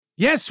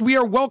Yes, we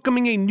are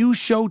welcoming a new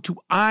show to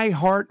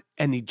iHeart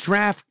and the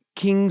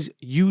DraftKings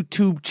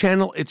YouTube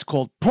channel. It's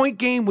called Point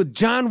Game with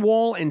John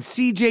Wall and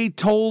CJ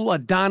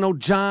Toledano.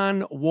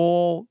 John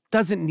Wall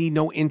doesn't need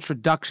no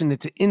introduction.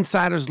 It's an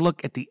insider's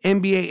look at the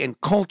NBA and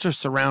culture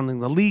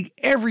surrounding the league.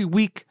 Every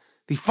week,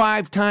 the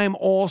five-time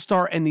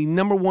All-Star and the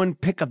number one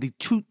pick of the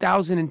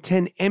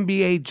 2010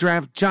 NBA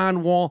Draft,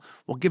 John Wall,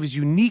 will give his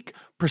unique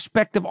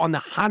perspective on the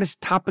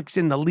hottest topics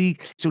in the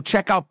league. So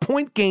check out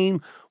Point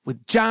Game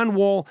with John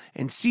Wall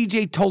and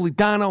CJ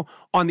Toledano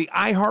on the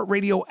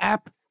iHeartRadio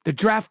app, the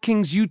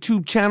DraftKings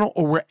YouTube channel,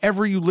 or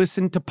wherever you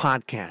listen to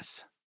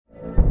podcasts.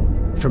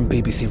 From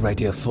BBC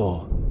Radio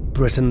 4,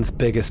 Britain's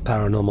biggest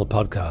paranormal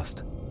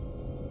podcast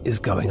is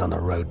going on a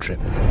road trip.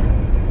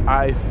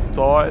 I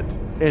thought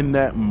in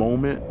that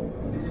moment,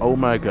 oh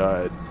my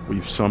God,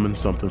 we've summoned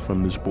something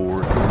from this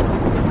board.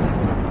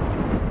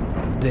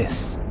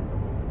 This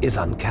is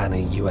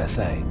Uncanny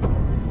USA.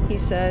 He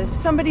says,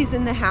 somebody's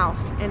in the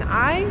house, and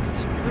I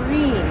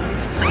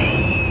screamed.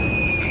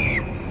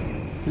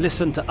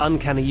 Listen to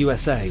Uncanny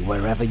USA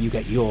wherever you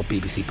get your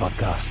BBC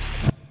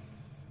podcasts,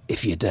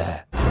 if you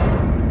dare.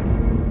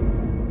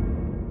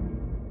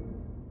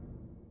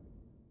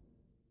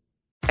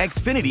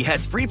 Xfinity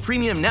has free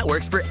premium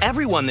networks for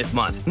everyone this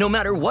month, no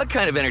matter what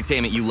kind of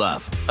entertainment you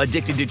love.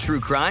 Addicted to true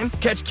crime?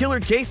 Catch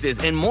killer cases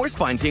and more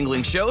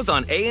spine-tingling shows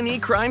on A&E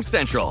Crime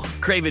Central.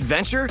 Crave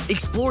adventure?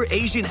 Explore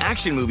Asian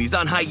action movies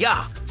on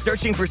Hi-YAH.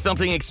 Searching for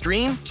something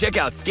extreme? Check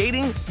out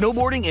skating,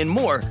 snowboarding, and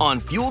more on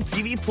Fuel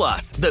TV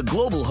Plus, the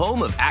global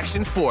home of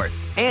action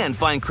sports. And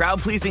find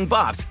crowd-pleasing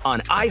bops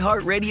on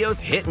iHeartRadio's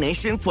Hit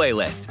Nation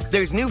playlist.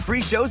 There's new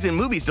free shows and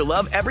movies to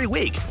love every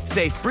week.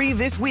 Say free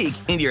this week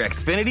in your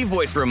Xfinity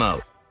voice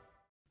remote.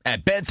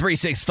 At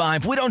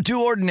Bet365, we don't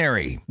do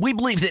ordinary. We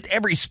believe that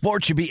every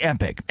sport should be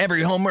epic.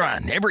 Every home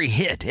run, every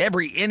hit,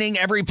 every inning,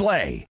 every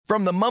play.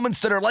 From the moments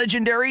that are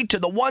legendary to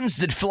the ones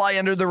that fly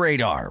under the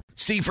radar.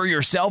 See for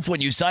yourself when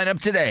you sign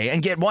up today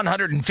and get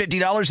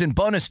 $150 in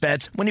bonus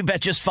bets when you bet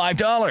just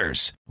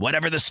 $5.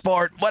 Whatever the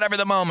sport, whatever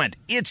the moment,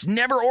 it's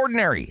never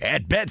ordinary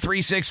at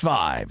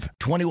Bet365.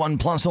 21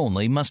 plus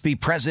only. Must be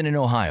present in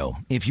Ohio.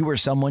 If you or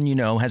someone you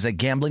know has a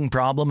gambling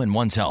problem and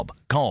wants help,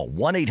 call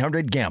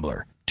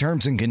 1-800-GAMBLER.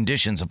 Terms and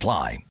conditions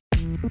apply.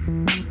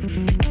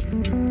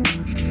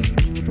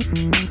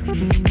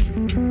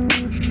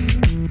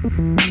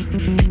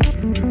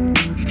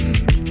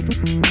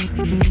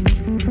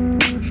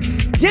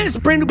 Yes,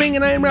 Brandon Bang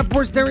and I Am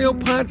Rapport Stereo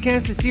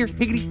podcast is here.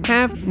 Higgity,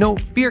 have no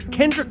fear.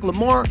 Kendrick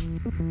Lamar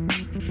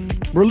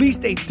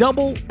released a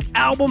double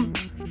album,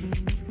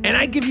 and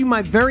I give you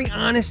my very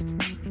honest,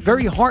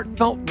 very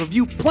heartfelt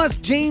review. Plus,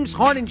 James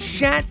Harden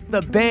shat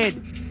the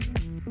bed.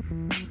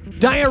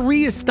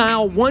 Diarrhea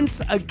style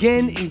once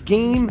again in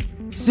Game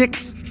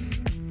 6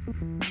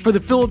 for the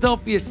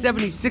Philadelphia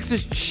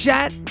 76ers.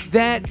 Shat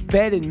that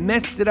bed and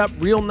messed it up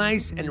real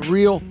nice and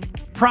real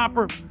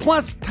proper.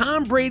 Plus,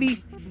 Tom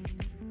Brady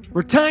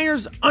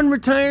retires,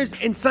 unretires,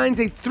 and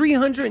signs a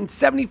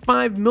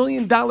 $375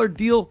 million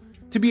deal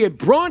to be a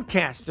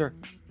broadcaster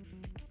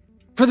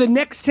for the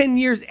next 10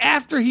 years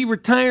after he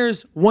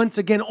retires once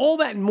again. All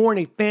that and more in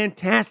a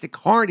fantastic,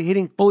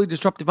 hard-hitting, fully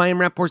disruptive I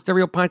Am Rapport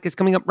Stereo podcast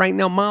coming up right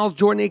now. Miles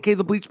Jordan, a.k.a.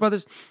 the Bleach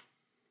Brothers,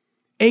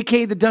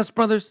 a.k.a. the Dust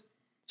Brothers.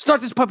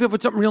 Start this puppy off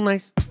with something real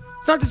nice.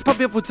 Start this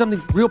puppy off with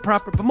something real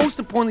proper. But most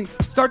importantly,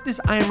 start this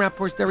I Am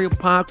Rapport Stereo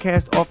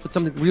podcast off with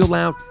something real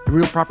loud and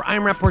real proper. I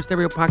Am Rapport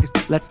Stereo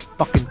podcast. Let's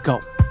fucking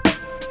go.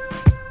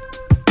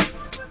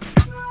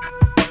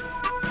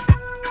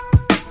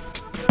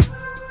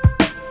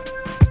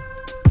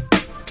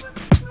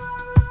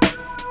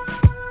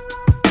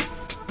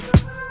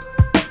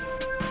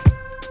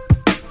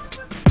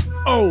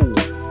 Oh.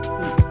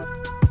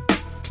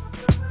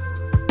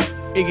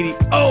 Iggity.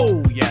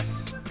 Oh,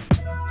 yes.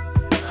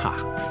 Ha.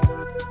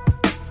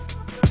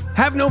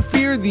 Have no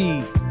fear,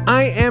 the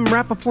I Am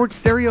Rappaport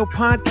Stereo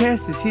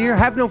podcast is here.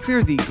 Have no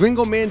fear, the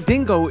Gringo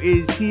Mandingo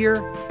is here.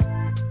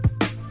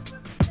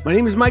 My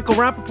name is Michael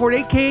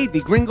Rappaport, a.k.a. the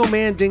Gringo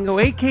Mandingo,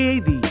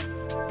 a.k.a.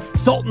 the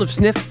Sultan of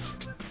Sniff,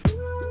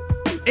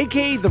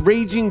 a.k.a. the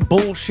Raging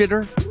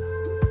Bullshitter,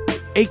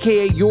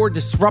 a.k.a. your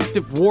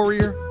Disruptive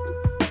Warrior,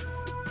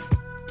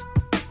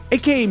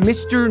 a.k.a.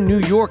 Mr. New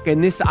York,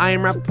 and this I Am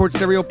Rappaport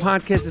Stereo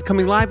podcast is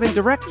coming live and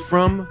direct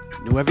from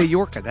Nueva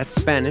York. That's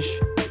Spanish.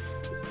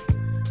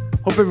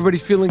 Hope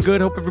everybody's feeling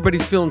good. Hope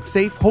everybody's feeling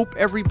safe. Hope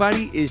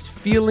everybody is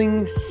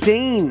feeling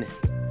sane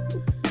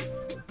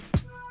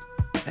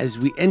as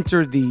we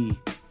enter the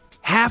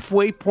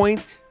halfway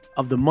point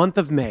of the month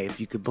of May. If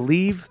you could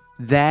believe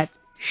that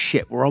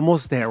shit. We're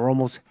almost there. We're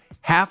almost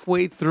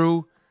halfway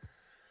through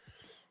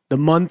the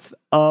month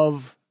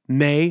of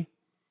May.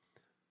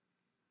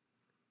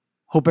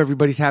 Hope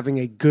everybody's having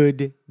a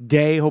good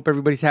day. Hope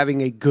everybody's having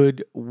a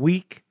good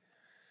week.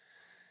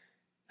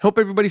 Hope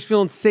everybody's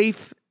feeling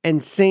safe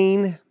and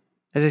sane.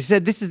 As I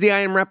said, this is the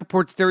I Am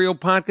Rappaport Stereo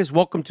podcast.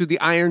 Welcome to the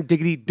Iron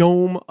Diggity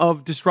Dome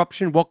of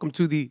Disruption. Welcome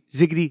to the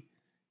Ziggity.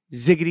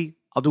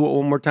 I'll do it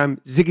one more time.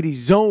 Ziggity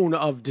Zone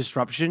of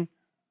Disruption.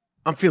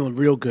 I'm feeling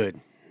real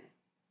good.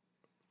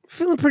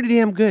 Feeling pretty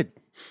damn good.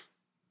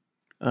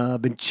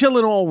 Been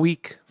chilling all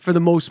week for the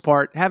most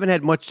part. Haven't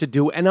had much to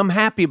do, and I'm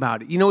happy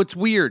about it. You know, it's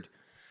weird.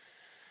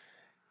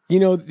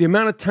 You know, the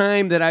amount of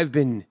time that I've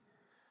been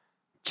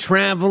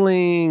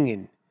traveling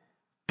and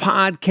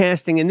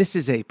podcasting, and this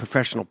is a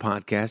professional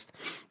podcast,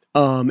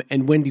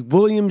 and Wendy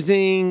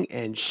Williamsing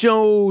and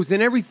shows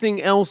and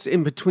everything else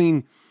in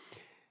between,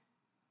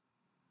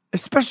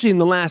 especially in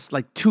the last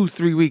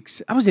 2-3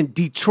 weeks. I was in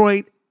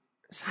Detroit.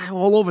 I was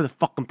all over the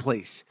fucking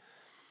place.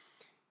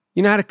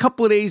 You know, I had a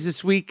couple of days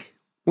this week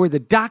where the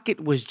docket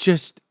was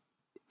just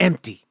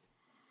empty.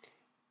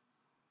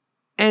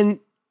 And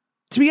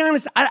to be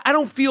honest, I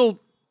don't feel,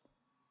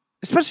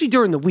 especially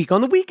during the week. On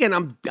the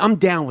weekend, I'm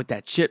down with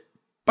that shit.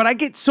 But I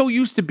get so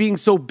used to being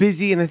so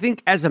busy, and I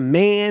think as a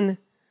man,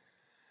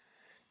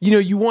 you know,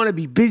 you want to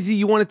be busy,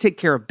 you want to take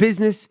care of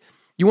business,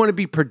 you want to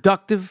be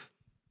productive.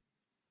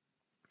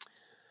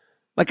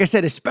 Like I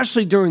said,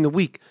 especially during the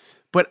week.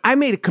 But I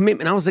made a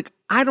commitment. I was like,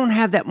 I don't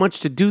have that much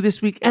to do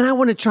this week, and I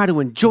want to try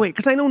to enjoy it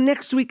because I know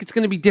next week it's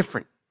going to be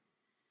different.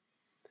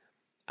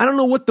 I don't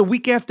know what the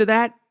week after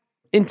that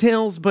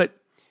entails, but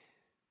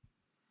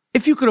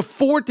if you could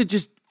afford to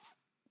just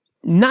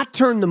not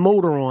turn the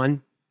motor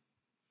on,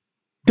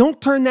 don't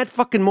turn that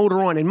fucking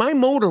motor on. And my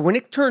motor, when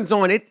it turns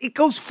on, it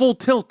goes full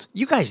tilt.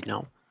 You guys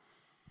know.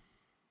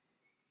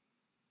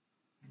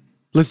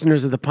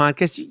 Listeners of the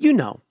podcast, you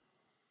know.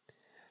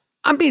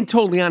 I'm being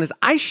totally honest.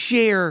 I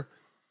share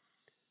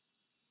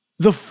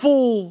the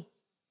full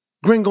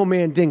Gringo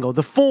Mandingo,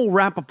 the full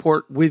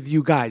Rappaport with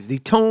you guys. The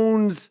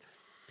tones,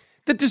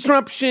 the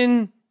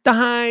disruption, the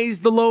highs,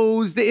 the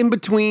lows, the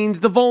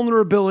in-betweens, the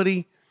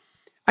vulnerability.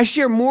 I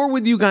share more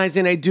with you guys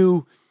than I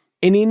do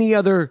in any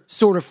other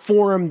sort of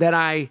forum that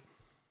I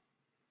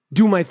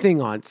do my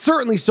thing on.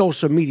 Certainly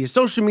social media.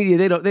 Social media,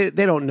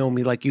 they don't know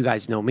me like you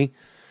guys know me.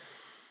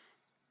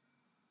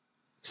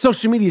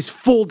 Social media is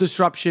full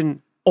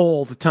disruption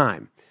all the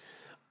time.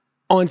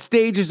 On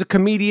stage as a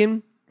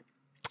comedian,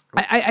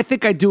 I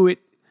think I do it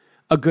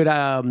a good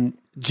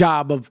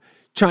job of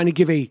trying to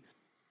give I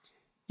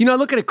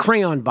look at a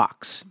crayon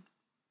box.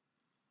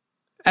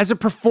 As a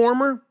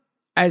performer,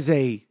 as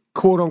a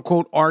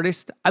quote-unquote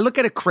artist, I look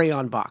at a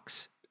crayon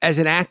box. As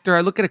an actor, I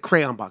look at a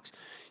crayon box.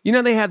 You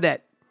know, they have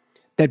that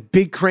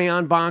big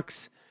crayon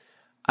box.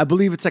 I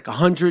believe it's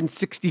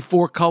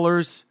 164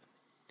 colors.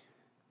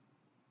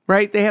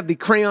 Right? They have the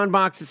crayon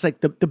box. It's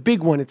the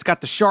big one. It's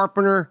got the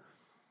sharpener.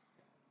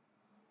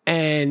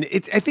 And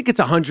I think it's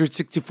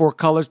 164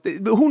 colors.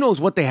 Who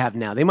knows what they have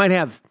now? They might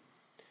have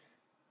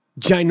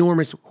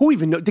ginormous. Who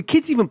even know? Do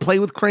kids even play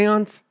with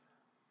crayons?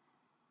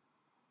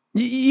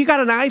 You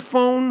got an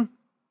iPhone,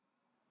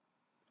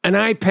 an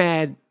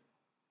iPad,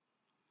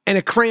 and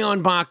a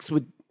crayon box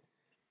with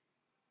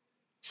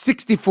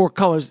 64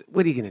 colors.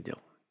 What are you going to do?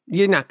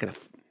 You're going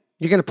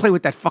to play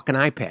with that fucking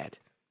iPad.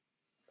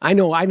 I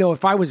know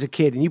if I was a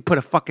kid and you put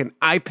a fucking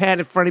iPad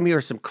in front of me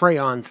or some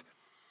crayons,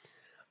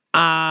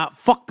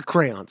 fuck the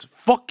crayons.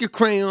 Fuck your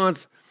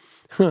crayons.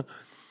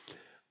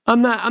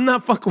 I'm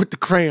not fucking with the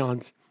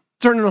crayons.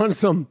 Turning on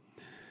some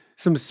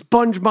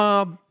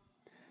SpongeBob,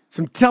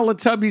 some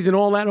Teletubbies and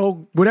all that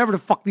old, whatever the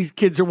fuck these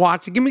kids are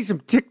watching. Give me some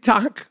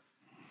TikTok.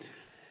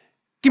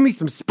 Give me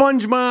some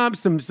SpongeBob,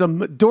 some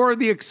Dora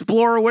the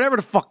Explorer, whatever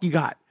the fuck you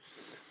got.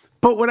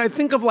 But when I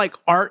think of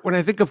art, when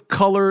I think of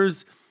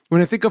colors,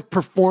 when I think of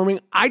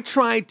performing, I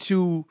try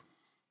to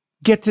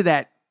get to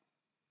that.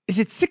 Is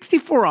it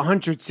 64 or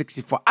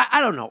 164? I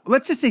don't know.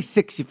 Let's just say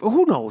 64.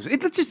 Who knows?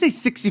 Let's just say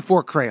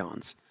 64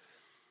 crayons.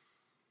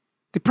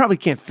 They probably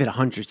can't fit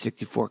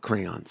 164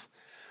 crayons.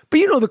 But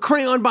you know, the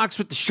crayon box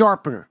with the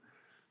sharpener,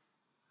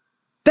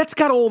 that's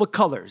got all the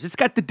colors. It's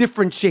got the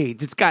different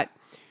shades. It's got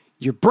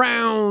your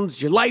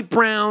browns, your light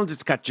browns.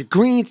 It's got your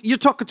greens. You're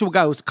talking to a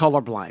guy who's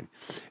colorblind.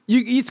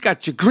 It's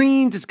got your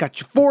greens. It's got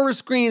your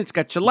forest green. It's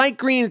got your light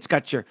green. It's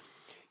got your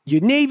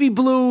navy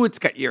blue. It's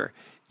got your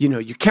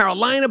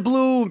Carolina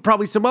blue and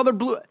probably some other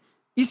blue.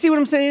 You see what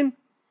I'm saying?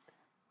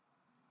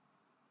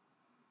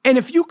 And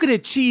if you could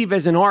achieve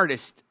as an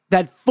artist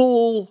that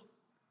full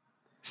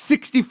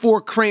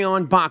 64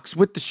 crayon box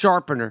with the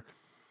sharpener,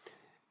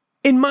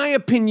 in my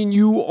opinion,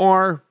 you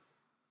are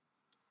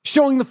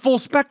showing the full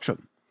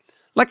spectrum.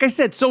 Like I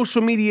said,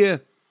 social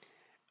media,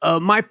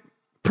 my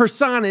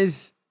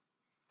personas,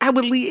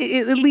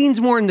 it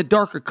leans more in the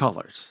darker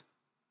colors,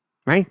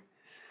 right?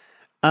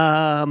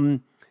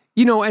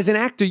 As an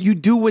actor, you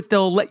do what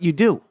they'll let you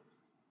do.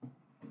 I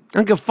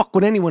don't give a fuck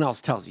what anyone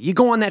else tells you. You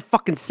go on that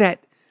fucking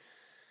set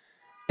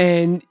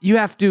and you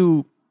have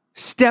to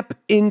step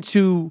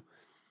into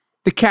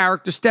the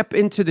character, step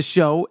into the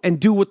show and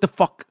do what the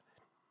fuck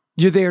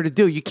you're there to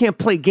do. You can't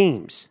play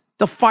games.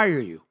 They'll fire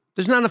you.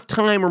 There's not enough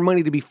time or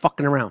money to be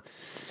fucking around.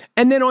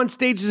 And then on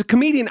stage as a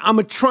comedian,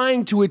 I'm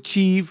trying to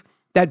achieve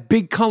that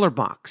big color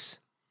box.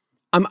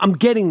 I'm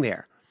getting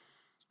there.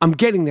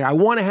 I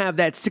want to have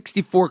that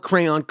 64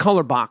 crayon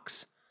color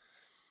box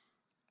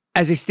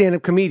as a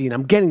stand-up comedian.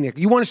 I'm getting there.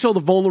 You want to show the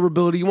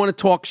vulnerability. You want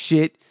to talk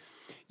shit.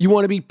 You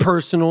want to be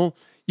personal.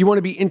 You want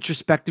to be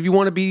introspective. You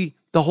want to be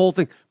the whole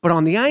thing. But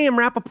on the I Am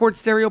Rappaport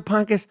Stereo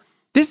podcast,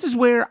 This is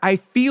where I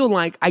feel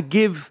like I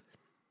give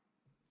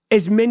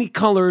as many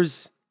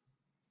colors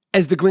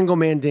as the Gringo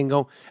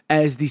Mandingo,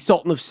 as the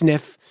Sultan of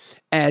Sniff,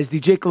 as the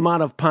Jake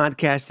LaMotta of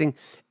podcasting,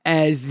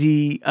 as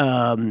the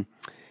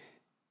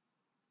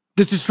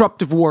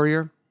Disruptive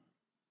Warrior,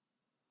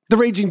 the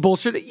Raging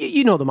Bullshit.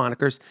 You know the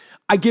monikers.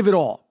 I give it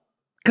all.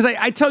 Because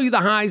I tell you the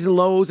highs and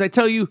lows. I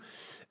tell you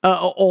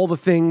all the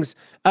things.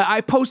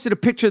 I posted a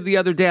picture the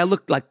other day. I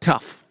looked like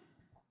tough.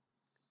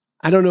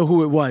 I don't know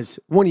who it was.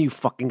 One of you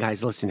fucking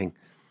guys listening.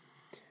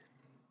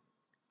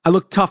 I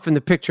looked tough in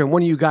the picture, and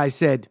one of you guys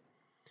said,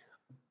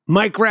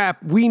 Mike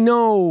Rapp, we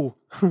know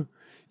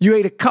you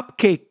ate a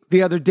cupcake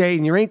the other day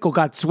and your ankle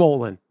got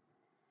swollen.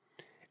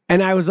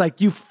 And I was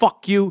like, you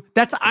fuck you.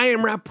 That's I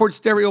Am Rappaport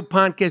Stereo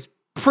Podcast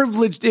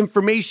privileged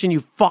information, you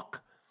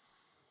fuck.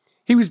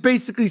 He was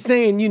basically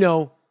saying,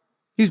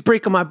 he's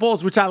breaking my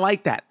balls, which I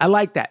like that. I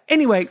like that.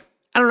 Anyway,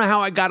 I don't know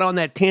how I got on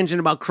that tangent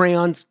about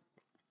crayons,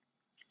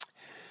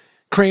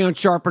 crayon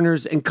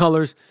sharpeners, and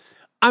colors.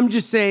 I'm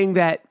just saying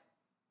that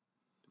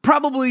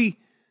probably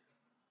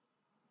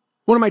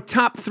one of my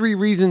top 3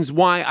 reasons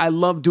why I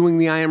love doing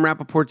the I Am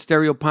Rappaport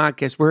Stereo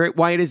Podcast,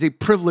 why it is a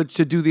privilege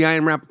to do the I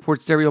Am Rappaport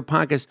Stereo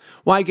Podcast,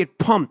 why I get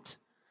pumped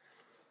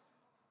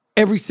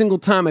every single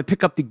time I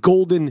pick up the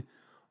golden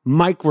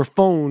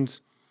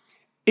microphones,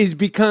 is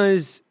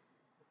because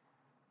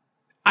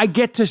I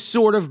get to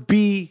sort of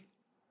be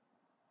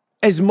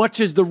as much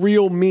as the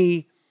real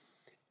me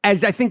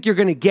as I think you're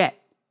going to get,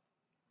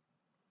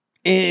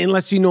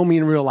 unless you know me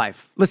in real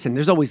life. Listen,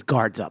 there's always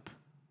guards up.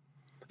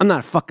 I'm not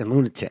a fucking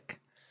lunatic.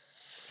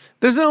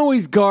 There's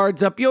always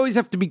guards up. You always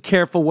have to be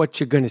careful what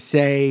you're going to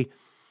say.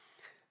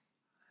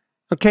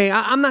 Okay,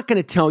 I'm not going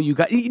to tell you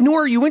guys,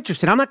 nor are you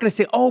interested. I'm not going to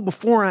say,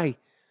 before I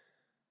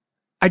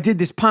did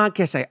this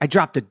podcast, I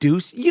dropped a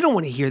deuce. You don't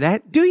want to hear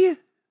that, do you?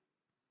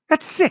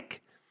 That's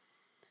sick.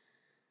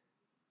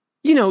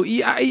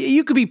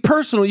 You could be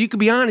personal, you could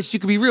be honest,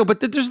 you could be real, but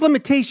there's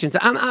limitations.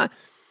 And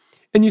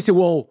you say,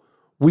 well,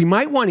 we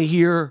might want to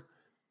hear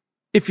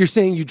if you're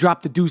saying you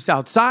dropped a deuce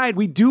outside.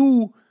 We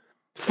do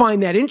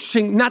find that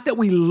interesting. Not that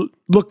we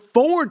look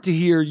forward to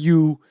hear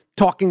you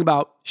talking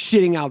about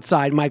shitting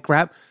outside, Mike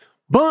Rapp,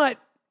 but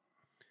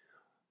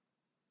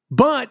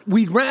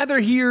we'd rather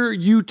hear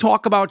you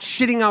talk about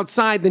shitting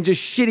outside than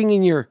just shitting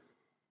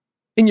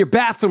in your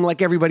bathroom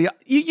like everybody else.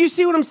 You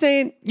see what I'm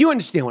saying? You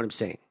understand what I'm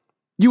saying.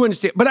 You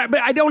understand. But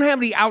I don't have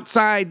any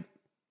outside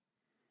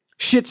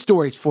shit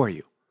stories for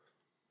you.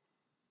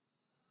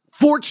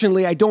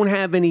 Fortunately, I don't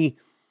have any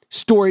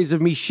stories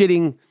of me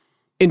shitting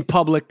in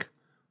public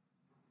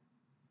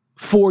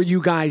for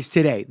you guys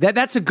today.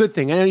 That's a good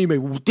thing. I know you may,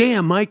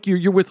 damn, Mike,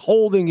 you're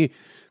withholding.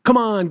 Come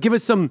on, give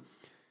us some.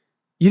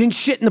 You didn't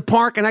shit in the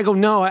park? And I go,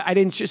 no, I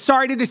didn't.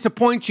 Sorry to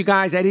disappoint you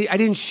guys. I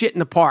didn't shit in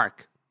the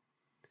park.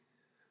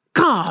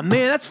 God,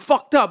 man, that's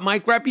fucked up,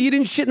 Mike Rapp. You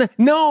didn't shit in the...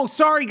 No,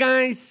 sorry,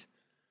 guys.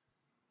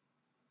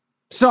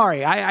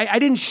 Sorry, I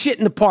didn't shit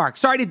in the park.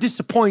 Sorry to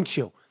disappoint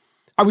you.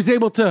 I was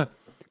able to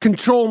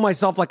control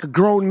myself like a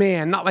grown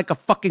man, not like a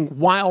fucking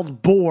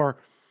wild boar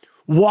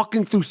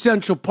walking through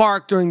Central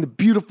Park during the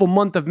beautiful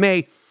month of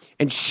May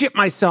and shit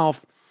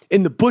myself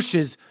in the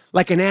bushes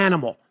like an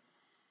animal.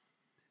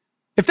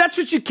 If that's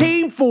what you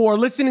came for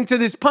listening to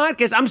this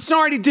podcast, I'm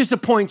sorry to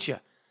disappoint you.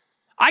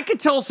 I could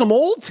tell some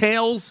old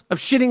tales of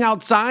shitting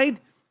outside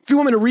if you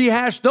want me to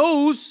rehash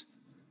those.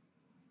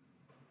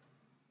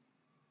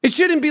 It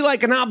shouldn't be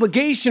like an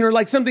obligation or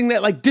like something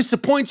that like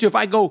disappoints you if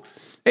I go,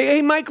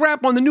 hey, Mike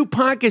Rapp, on the new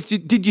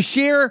podcast, did you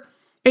share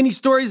any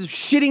stories of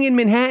shitting in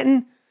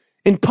Manhattan,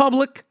 in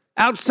public,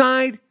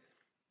 outside,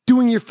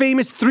 doing your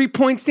famous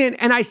 3-point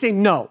stand? And I say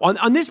no.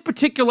 On this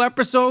particular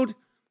episode,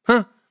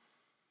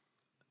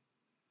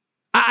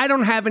 I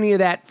don't have any of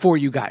that for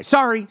you guys.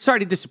 Sorry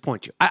to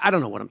disappoint you. I don't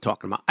know what I'm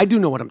talking about. I do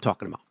know what I'm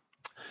talking about.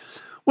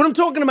 What I'm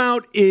talking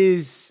about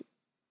is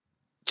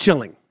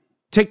chilling,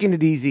 taking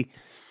it easy.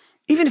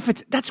 Even if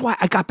that's why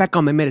I got back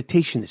on my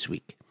meditation this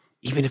week.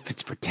 Even if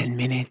it's for 10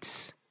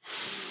 minutes.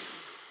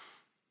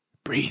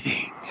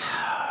 Breathing,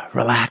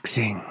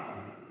 relaxing,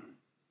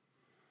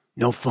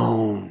 no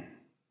phone,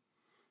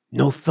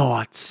 no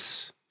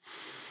thoughts,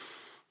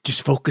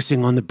 just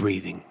focusing on the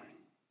breathing.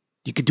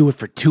 You could do it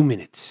for 2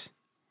 minutes.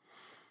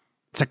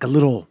 It's like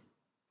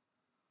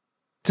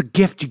it's a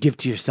gift you give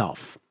to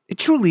yourself. It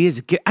truly is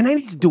a gift, and I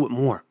need to do it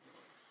more.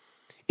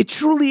 It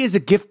truly is a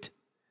gift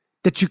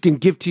that you can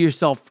give to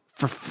yourself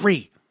for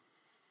free.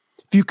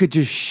 If you could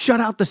just shut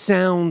out the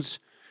sounds,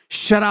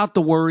 shut out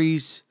the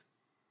worries,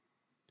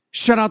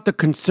 shut out the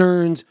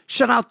concerns,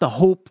 shut out the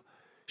hope,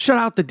 shut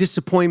out the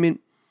disappointment,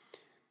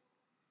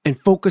 and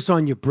focus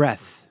on your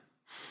breath.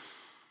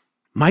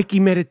 Mikey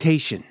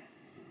meditation.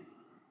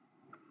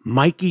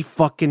 Mikey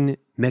fucking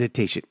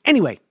meditation.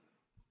 Anyway,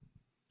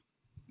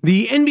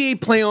 the NBA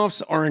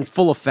playoffs are in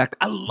full effect.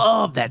 I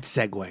love that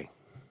segue.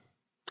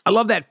 I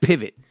love that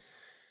pivot.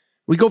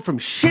 We go from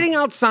shitting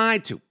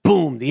outside to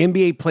boom, the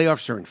NBA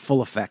playoffs are in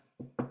full effect.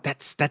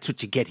 That's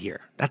what you get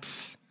here.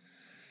 That's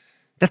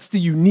the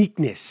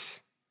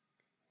uniqueness.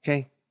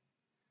 Okay?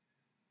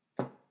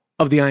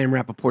 of the I Am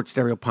Rappaport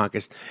Stereo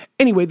Podcast.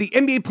 Anyway, the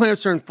NBA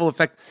playoffs are in full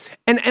effect.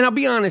 And I'll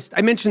be honest,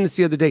 I mentioned this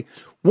the other day.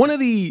 One of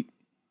the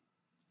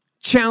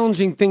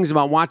challenging things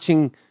about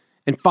watching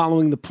and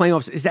following the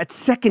playoffs is that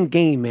second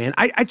game, man.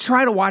 I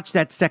try to watch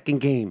that second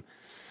game,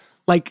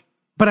 but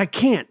I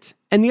can't.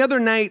 And the other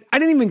night, I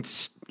didn't even,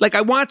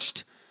 I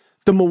watched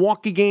the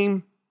Milwaukee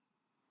game,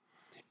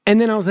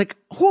 and then I was like,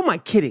 who am I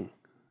kidding?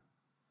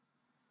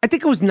 I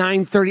think it was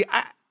 9:30.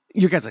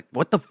 You guys are like,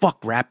 what the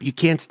fuck, Rap? You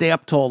can't stay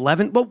up till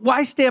 11? But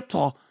why stay up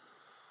till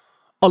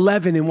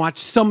 11 and watch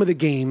some of the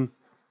game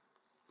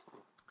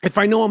if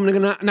I know I'm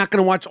not going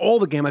to watch all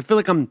the game? I feel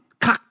like I'm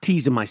cock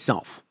teasing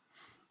myself.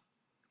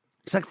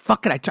 It's like,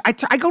 fuck it.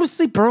 I go to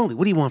sleep early.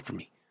 What do you want from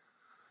me?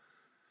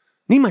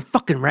 Need my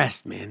fucking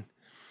rest, man.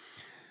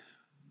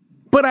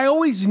 But I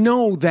always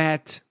know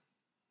that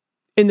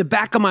in the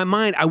back of my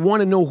mind, I want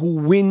to know who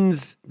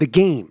wins the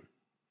game.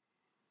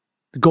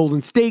 The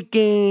Golden State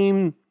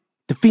game,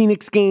 the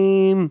Phoenix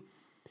game.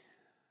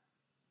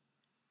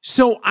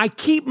 So I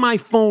keep my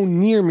phone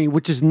near me,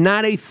 which is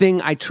not a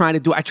thing I try to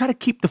do. I try to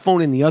keep the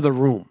phone in the other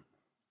room,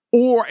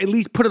 or at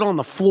least put it on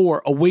the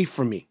floor away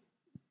from me.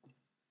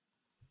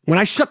 When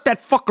I shut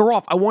that fucker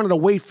off, I want it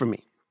away from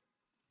me.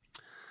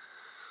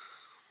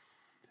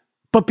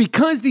 But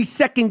because these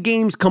second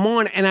games come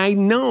on, and I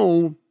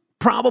know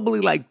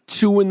probably like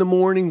 2 in the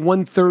morning,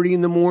 1:30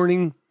 in the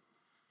morning,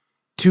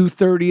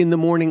 2:30 in the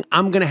morning,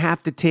 I'm going to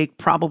have to take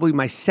probably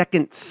my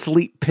second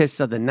sleep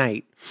piss of the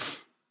night,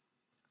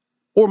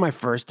 or my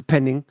first,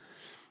 depending.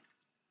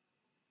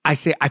 I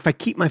say, if I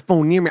keep my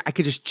phone near me, I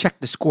could just check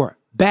the score.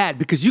 Bad,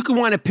 because you can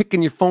wind up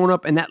picking your phone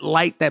up, and that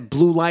light, that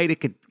blue light, it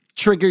could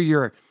trigger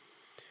your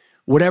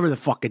whatever the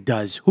fuck it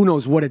does. Who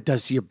knows what it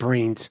does to your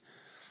brains.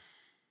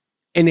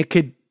 And it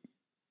could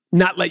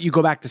not let you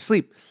go back to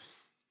sleep.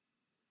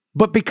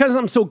 But because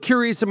I'm so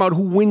curious about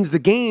who wins the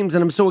games,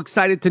 and I'm so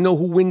excited to know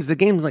who wins the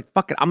games, like,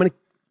 fuck it, I'm going to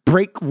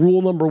break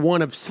rule number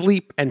 1 of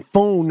sleep and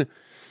phone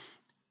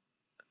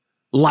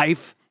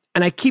life,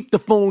 and I keep the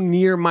phone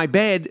near my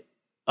bed,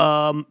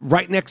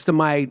 right next to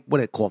my, what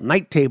do they call it,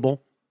 night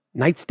table,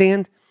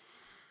 nightstand,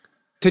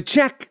 to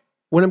check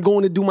when I'm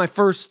going to do my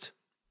first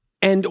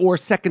and or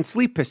second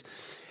sleep piss.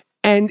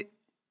 And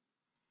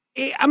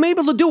I'm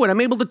able to do it. I'm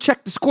able to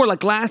check the score.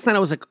 Like last night, I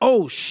was like,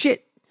 oh,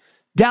 shit.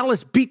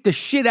 Dallas beat the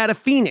shit out of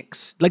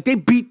Phoenix. Like, they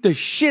beat the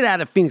shit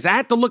out of Phoenix. I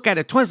had to look at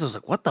it twice. I was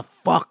like, what the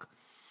fuck?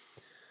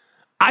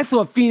 I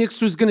thought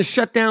Phoenix was going to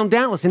shut down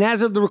Dallas. And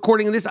as of the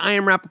recording of this I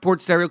Am Rappaport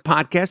Stereo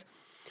Podcast,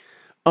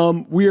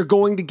 we are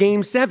going to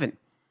Game 7.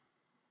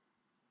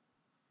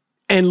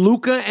 And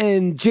Luka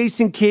and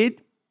Jason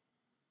Kidd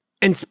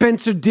and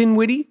Spencer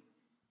Dinwiddie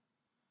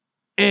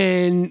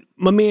and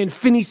my man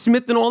Finney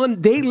Smith and all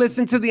them, they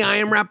listened to the I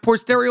Am Rappaport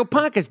Stereo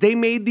Podcast. They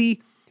made the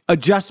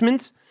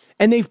adjustments,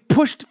 and they've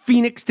pushed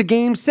Phoenix to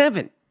Game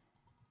 7.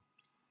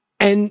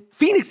 And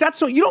Phoenix,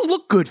 you don't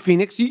look good,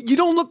 Phoenix. You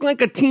don't look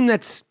like a team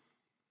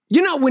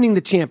you're not winning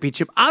the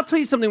championship. I'll tell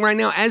you something right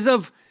now. As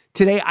of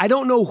today, I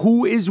don't know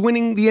who is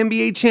winning the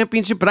NBA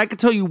championship, but I can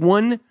tell you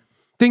one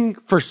thing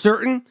for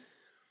certain.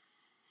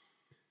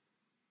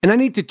 And I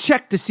need to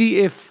check to see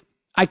if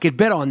I could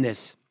bet on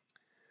this.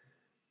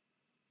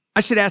 I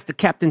should ask the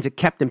captains at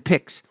Captain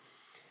Picks.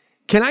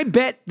 Can I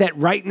bet that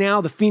right now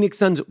the Phoenix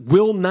Suns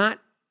will not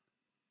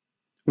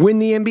win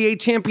the NBA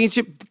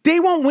championship? They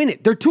won't win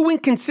it. They're too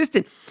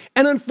inconsistent.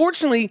 And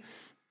unfortunately,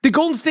 the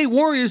Golden State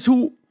Warriors,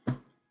 who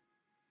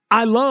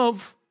I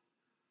love,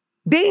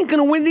 they ain't going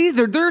to win it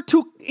either. They're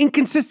too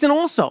inconsistent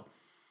also.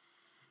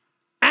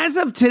 As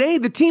of today,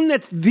 the team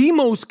that's the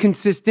most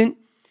consistent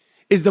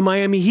is the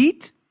Miami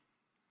Heat,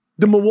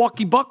 the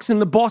Milwaukee Bucks, and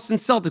the Boston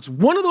Celtics.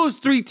 One of those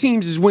 3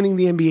 teams is winning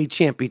the NBA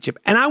championship.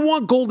 And I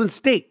want Golden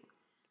State.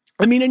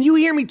 I mean, and you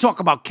hear me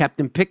talk about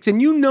Captain Picks,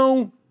 and you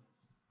know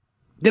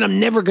that I'm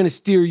never going to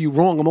steer you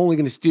wrong. I'm only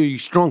going to steer you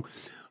strong.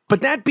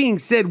 But that being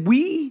said,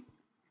 we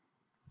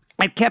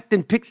at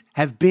Captain Picks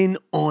have been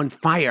on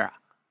fire.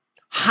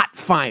 Hot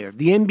fire.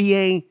 The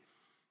NBA,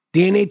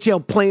 the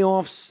NHL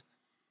playoffs,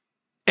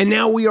 and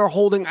now we are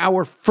holding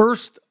our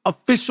first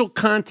official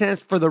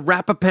contest for the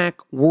Rap-A-Pack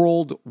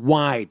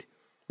worldwide.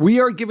 We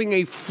are giving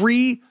a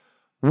free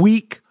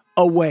week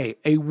away.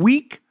 A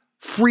week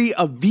free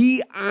of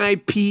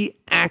VIP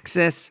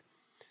access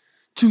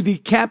to the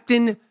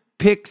Captain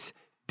Picks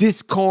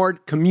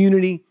Discord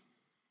community.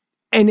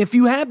 And if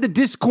you have the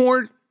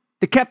Discord,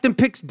 the Captain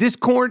Picks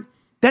Discord,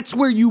 that's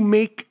where you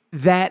make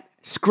that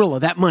Skrilla,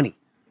 that money.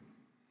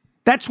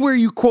 That's where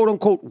you, quote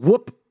unquote,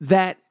 whoop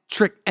that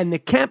trick. And the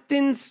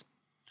captains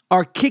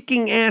are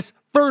kicking ass.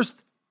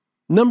 First,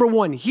 number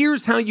 1,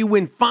 here's how you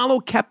win. Follow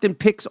Captain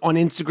Picks on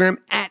Instagram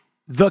at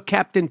The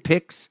Captain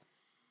Picks.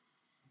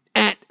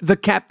 At The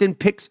Captain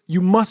Picks. You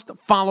must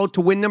follow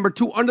to win. Number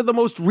 2, under the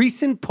most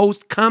recent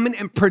post, comment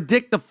and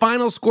predict the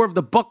final score of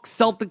the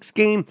Bucks-Celtics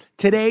game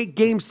today.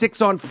 Game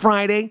 6 on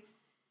Friday.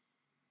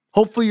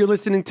 Hopefully you're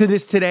listening to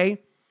this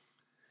today.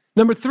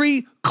 Number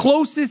 3,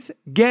 closest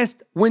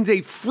guest wins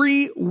a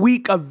free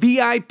week of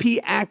VIP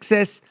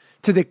access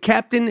to the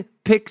Captain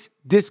Picks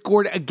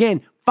Discord.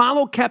 Again,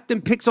 follow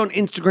Captain Picks on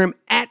Instagram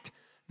at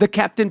the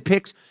captain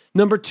picks.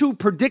 Number 2,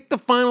 predict the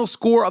final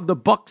score of the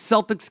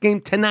Bucks-Celtics game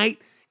tonight,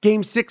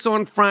 Game 6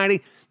 on Friday.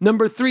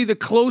 Number 3, the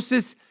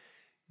closest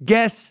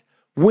guess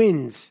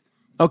wins.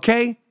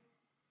 Okay?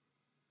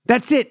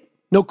 That's it.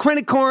 No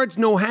credit cards,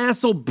 no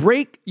hassle.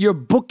 Break your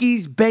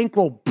bookie's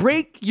bankroll.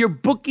 Break your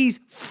bookie's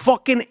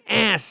fucking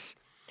ass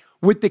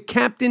with the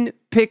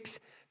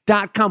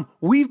CaptainPicks.com.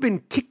 We've been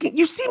kicking.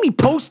 You see me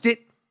post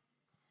it.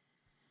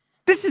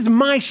 This is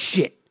my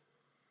shit.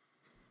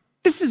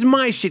 This is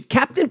my shit.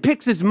 Captain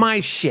Picks is my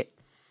shit.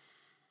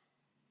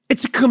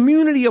 It's a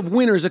community of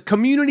winners, a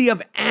community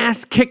of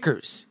ass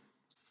kickers.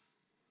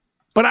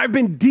 But I've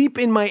been deep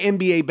in my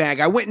NBA bag.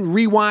 I went and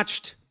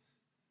rewatched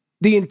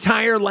the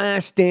entire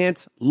Last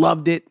Dance.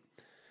 Loved it.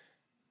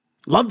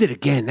 Loved it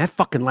again. That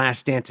fucking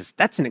Last Dance,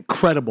 that's an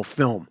incredible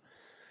film.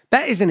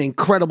 That is an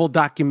incredible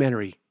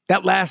documentary.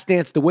 That Last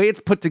Dance, the way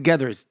it's put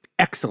together is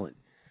excellent.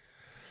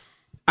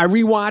 I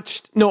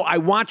watched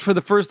for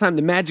the first time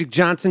the Magic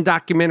Johnson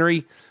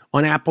documentary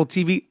on Apple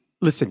TV.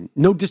 Listen,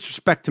 no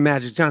disrespect to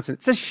Magic Johnson.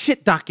 It's a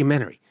shit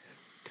documentary.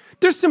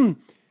 There's some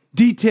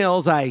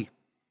details I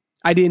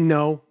didn't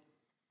know.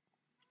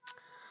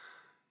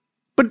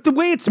 But the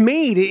way it's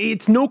made,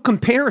 it's no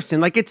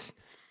comparison. Like, it's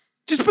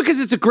just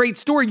because it's a great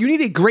story, you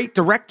need a great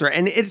director,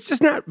 and it's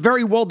just not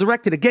very well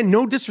directed. Again,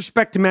 no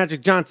disrespect to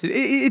Magic Johnson.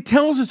 It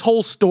tells his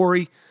whole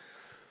story.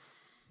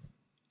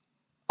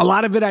 A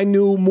lot of it I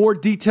knew, more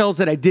details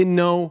that I didn't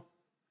know.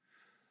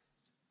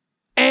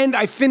 And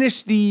I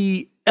finished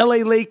the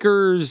LA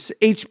Lakers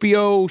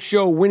HBO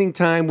show Winning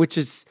Time, which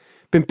has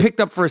been picked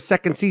up for a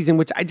second season,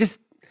 which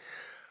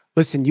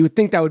listen, you would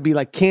think that would be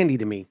like candy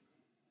to me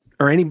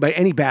or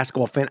any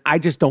basketball fan. I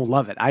just don't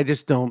love it. I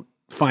just don't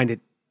find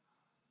it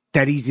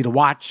that easy to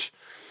watch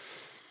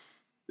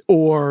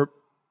or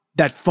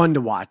that fun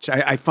to watch.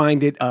 I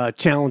find it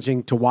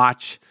challenging to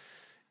watch,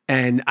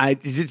 and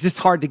it's just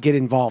hard to get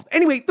involved.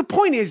 Anyway, the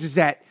point is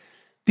that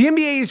the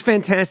NBA is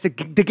fantastic.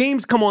 The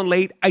games come on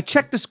late. I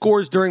check the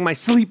scores during my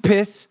sleep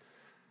piss,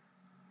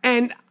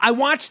 and I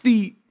watched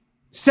the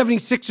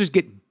 76ers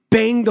get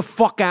banged the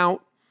fuck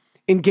out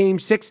in Game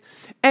 6.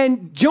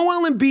 And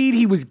Joel Embiid,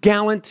 he was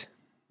gallant.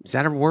 Is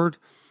that a word?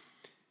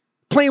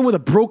 Playing with a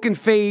broken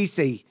face,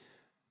 a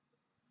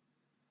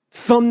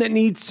thumb that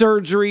needs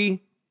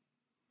surgery.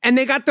 And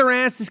they got their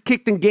asses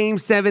kicked in Game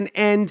 7.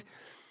 And,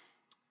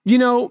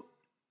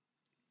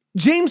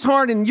 James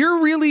Harden,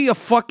 you're really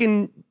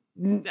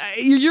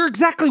you're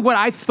exactly what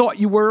I thought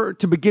you were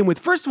to begin with.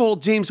 First of all,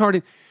 James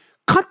Harden,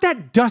 cut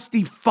that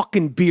dusty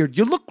fucking beard.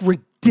 You look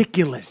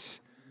ridiculous.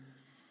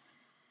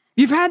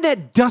 You've had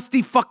that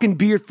dusty fucking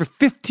beard for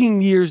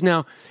 15 years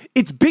now.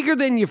 It's bigger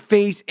than your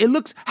face.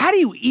 How do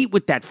you eat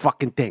with that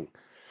fucking thing?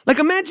 Like,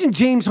 imagine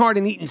James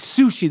Harden eating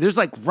sushi. There's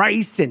like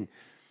rice and,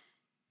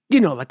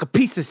 like a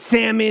piece of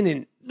salmon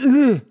and,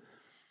 ugh.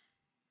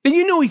 And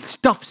he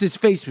stuffs his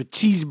face with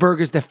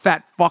cheeseburgers, the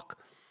fat fuck.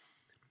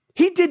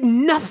 He did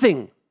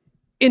nothing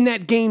in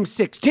that Game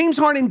 6. James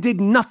Harden did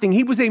nothing.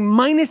 He was a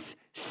minus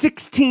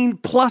 16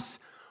 plus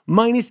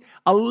minus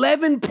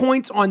 11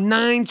 points on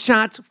 9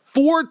 shots,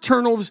 4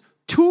 turnovers,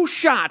 2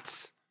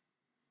 shots.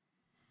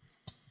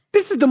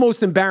 This is the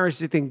most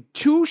embarrassing thing.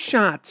 2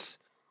 shots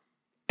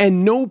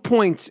and no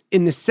points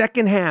in the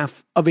second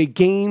half of a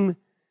Game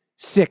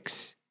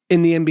 6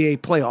 in the NBA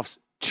playoffs.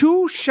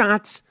 2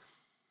 shots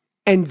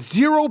and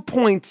 0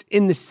 points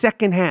in the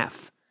second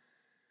half.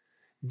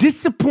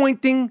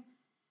 Disappointing,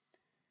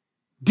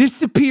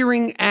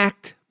 disappearing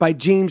act by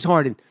James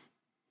Harden.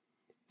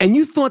 And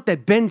you thought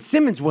that Ben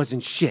Simmons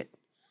wasn't shit.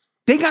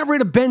 They got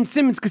rid of Ben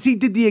Simmons because he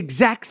did the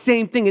exact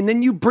same thing. And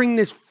then you bring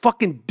this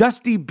fucking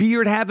dusty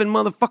beard-having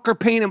motherfucker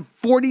paying him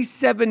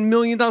 $47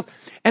 million.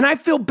 And I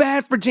feel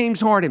bad for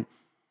James Harden.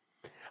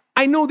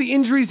 I know the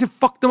injuries have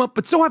fucked him up,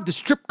 but so have the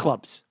strip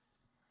clubs.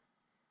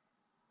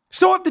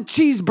 So have the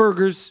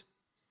cheeseburgers.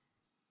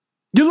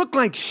 You look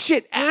like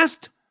shit.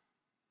 Asked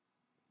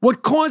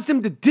what caused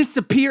him to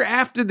disappear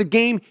after the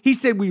game. He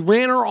said, we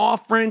ran our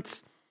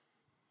offense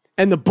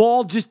and the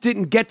ball just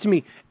didn't get to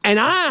me. And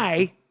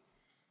I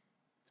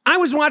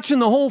was watching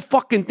the whole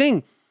fucking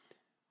thing.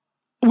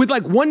 With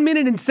like 1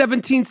 minute and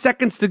 17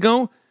 seconds to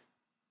go,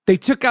 they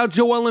took out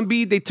Joel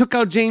Embiid. They took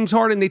out James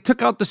Harden. They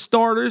took out the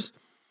starters.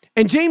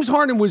 And James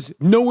Harden was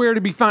nowhere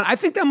to be found. I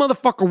think that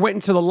motherfucker went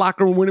into the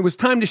locker room when it was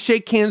time to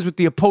shake hands with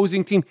the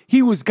opposing team.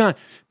 He was gone.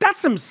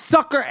 That's some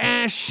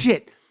sucker-ass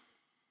shit.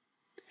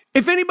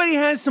 If anybody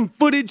has some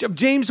footage of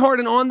James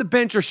Harden on the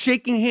bench or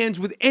shaking hands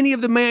with any of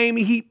the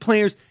Miami Heat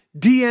players,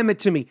 DM it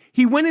to me.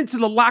 He went into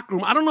the locker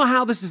room. I don't know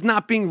how this is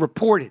not being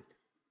reported.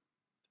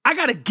 I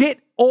got to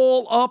get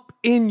all up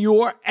in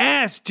your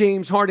ass,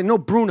 James Harden. No,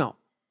 Bruno.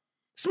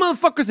 This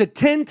motherfucker's a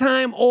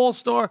 10-time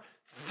All-Star,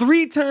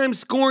 3-time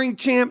scoring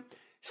champ,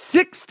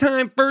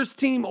 6-time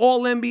first-team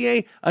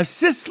All-NBA,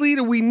 assist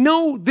leader. We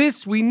know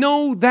this, we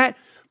know that.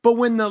 But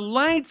when the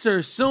lights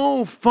are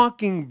so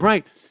fucking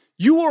bright,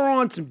 you are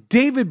on some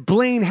David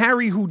Blaine,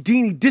 Harry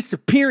Houdini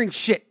disappearing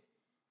shit.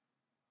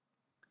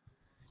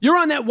 You're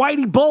on that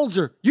Whitey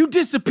Bulger. You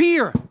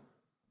disappear.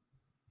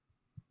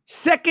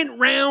 Second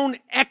round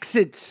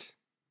exits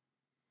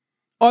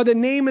are the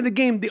name of the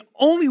game. The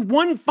only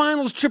one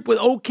finals trip with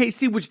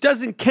OKC, which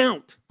doesn't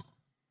count.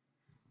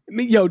 I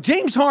mean,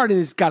 James Harden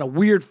has got a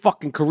weird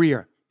fucking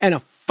career and a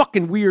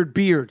fucking weird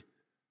beard.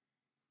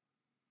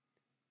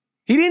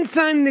 He didn't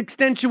sign an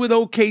extension with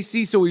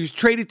OKC, so he was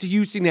traded to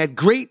Houston. They had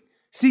great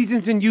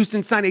seasons in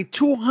Houston, signed a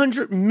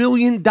 $200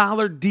 million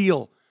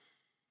deal.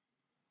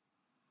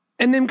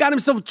 And then got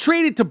himself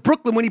traded to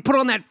Brooklyn when he put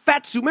on that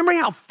fat suit. Remember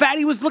how fat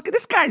he was looking?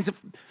 This guy's,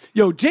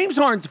 James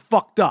Harden's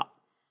fucked up.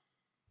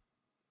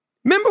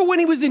 Remember when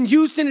he was in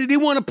Houston and he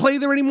didn't want to play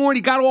there anymore and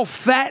he got all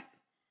fat?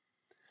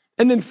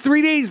 And then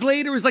 3 days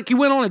later, it was like he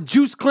went on a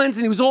juice cleanse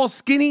and he was all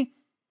skinny.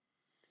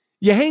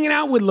 You're hanging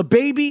out with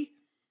DaBaby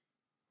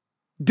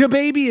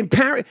and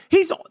Parrot.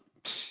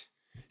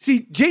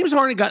 See, James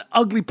Harden got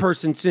ugly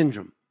person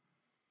syndrome.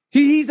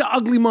 He's an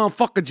ugly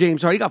motherfucker,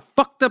 James Harden. He got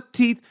fucked up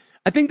teeth.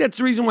 I think that's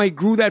the reason why he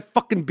grew that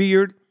fucking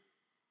beard.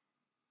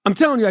 I'm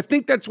telling you, I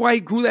think that's why he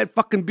grew that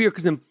fucking beard,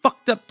 because them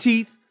fucked up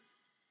teeth.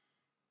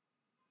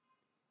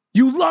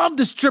 You love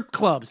the strip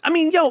clubs. I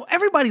mean,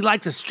 everybody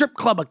likes a strip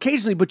club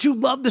occasionally, but you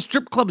love the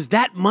strip clubs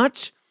that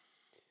much?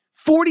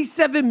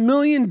 $47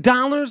 million?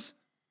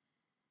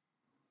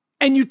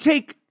 And you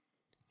take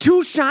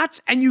 2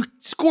 shots and you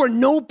score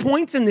no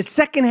points in the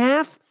second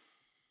half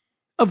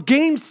of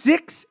Game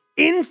 6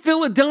 in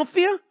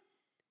Philadelphia?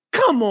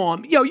 Come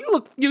on. You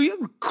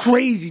look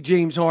crazy,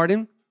 James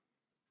Harden.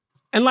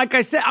 And like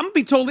I said, I'm going to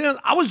be totally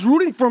honest, I was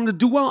rooting for him to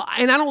do well,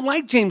 and I don't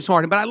like James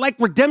Harden, but I like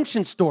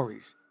redemption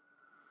stories.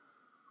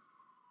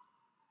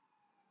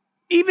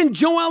 Even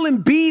Joel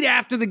Embiid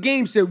after the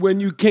game said, we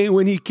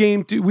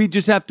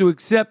just have to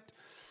accept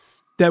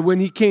that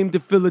when he came to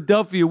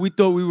Philadelphia, we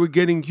thought we were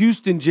getting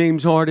Houston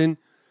James Harden,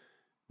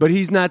 but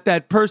he's not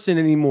that person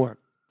anymore.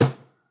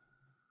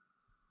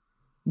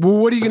 Well,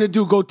 what are you going to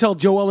do? Go tell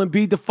Joel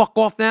Embiid to fuck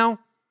off now?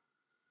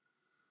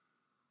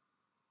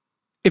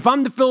 If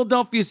I'm the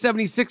Philadelphia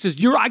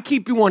 76ers, I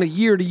keep you on a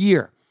year to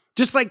year,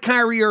 just like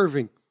Kyrie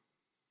Irving.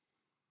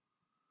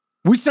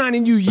 We're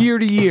signing you year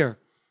to year.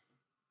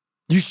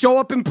 You show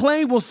up and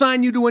play, we'll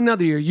sign you to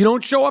another year. You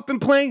don't show up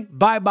and play,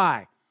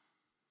 bye-bye.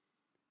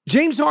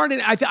 James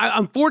Harden,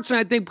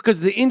 unfortunately, I think because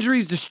of the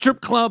injuries, the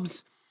strip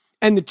clubs,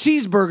 and the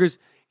cheeseburgers,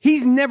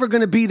 he's never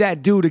going to be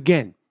that dude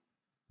again.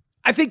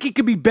 I think he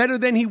could be better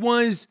than he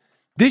was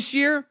this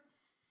year,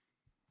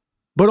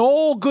 but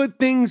all good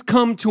things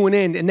come to an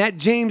end. And that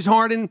James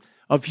Harden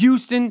of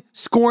Houston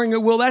scoring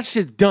at will, that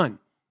shit's done,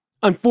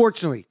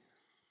 unfortunately.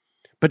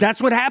 But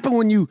that's what happened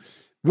when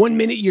 1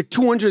 minute you're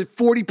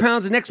 240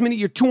 pounds, the next minute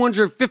you're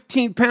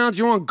 215 pounds,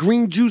 you're on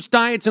green juice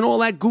diets and all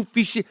that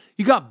goofy shit.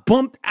 You got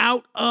bumped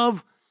out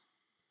of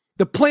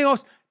the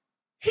playoffs.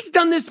 He's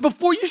done this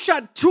before. You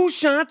shot 2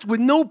 shots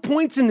with no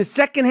points in the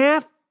second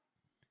half,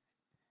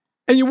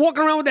 and you're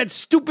walking around with that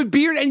stupid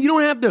beard, and you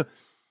don't have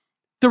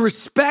the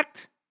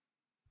respect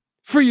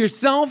for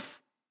yourself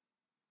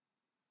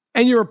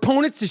and your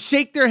opponents to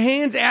shake their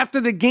hands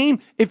after the game.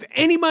 If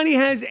anybody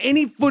has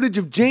any footage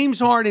of James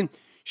Harden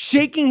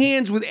shaking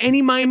hands with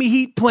any Miami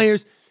Heat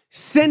players,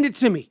 send it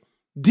to me.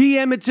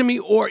 DM it to me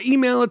or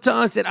email it to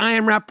us at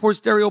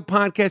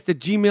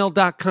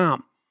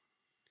IamRappaportStereoPodcast@gmail.com.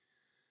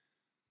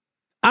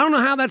 I don't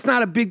know how that's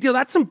not a big deal.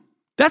 That's some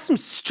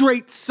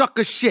straight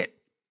sucker shit.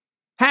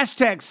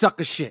 Hashtag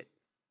sucker shit.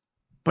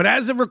 But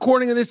as of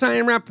recording of this I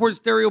Am Rappaport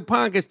Stereo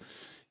Podcast,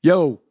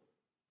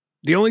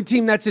 the only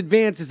team that's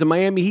advanced is the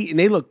Miami Heat, and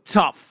they look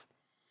tough.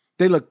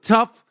 They look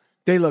tough.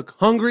 They look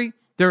hungry.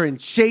 They're in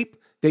shape.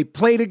 They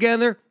play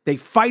together. They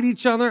fight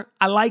each other.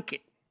 I like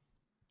it.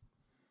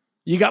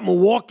 You got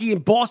Milwaukee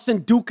and Boston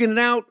duking it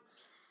out.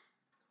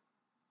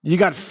 You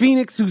got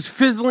Phoenix, who's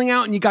fizzling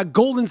out, and you got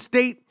Golden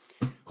State,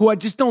 who I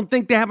just don't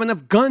think they have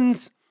enough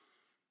guns,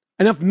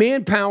 enough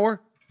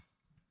manpower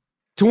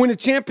to win a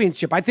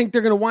championship. I think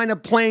they're going to wind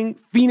up playing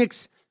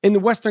Phoenix in the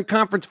Western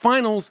Conference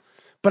Finals,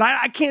 but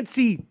I can't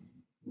see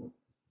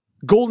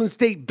Golden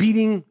State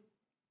beating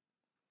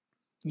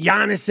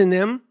Giannis and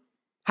them.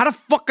 How the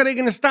fuck are they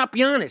going to stop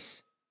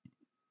Giannis?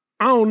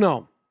 I don't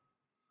know.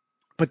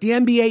 But the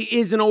NBA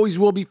is and always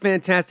will be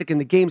fantastic,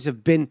 and the games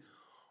have been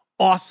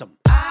awesome.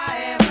 I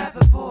Am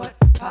Rappaport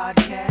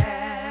Podcast.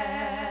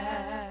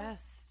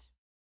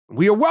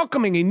 We are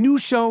welcoming a new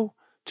show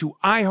to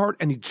iHeart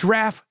and the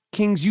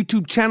DraftKings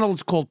YouTube channel.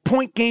 It's called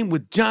Point Game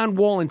with John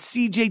Wall and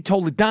CJ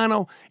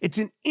Toledano. It's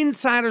an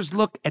insider's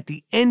look at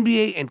the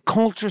NBA and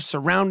culture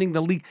surrounding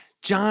the league.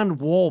 John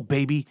Wall,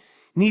 baby.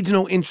 Needs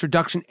no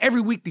introduction.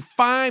 Every week, the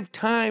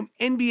 5-time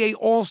NBA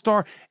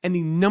All-Star and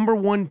the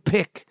 #1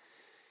 pick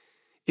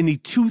in the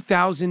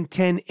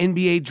 2010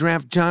 NBA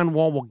Draft, John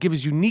Wall will give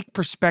his unique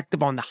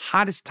perspective on the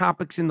hottest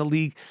topics in the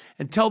league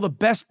and tell the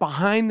best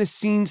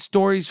behind-the-scenes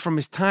stories from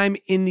his time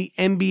in the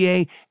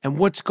NBA and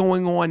what's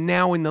going on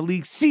now in the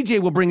league. CJ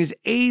will bring his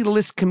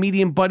A-list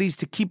comedian buddies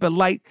to keep it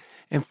light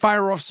and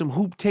fire off some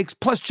hoop takes.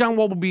 Plus, John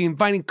Wall will be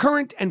inviting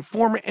current and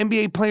former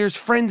NBA players,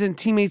 friends, and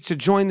teammates to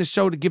join the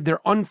show to give their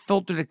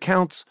unfiltered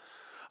accounts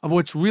of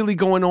what's really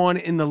going on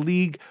in the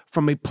league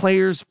from a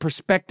player's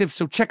perspective.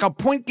 So check out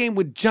Point Game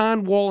with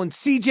John Wall and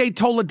CJ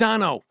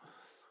Toledano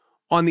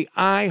on the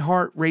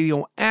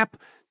iHeartRadio app,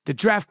 the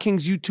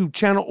DraftKings YouTube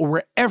channel, or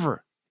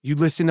wherever you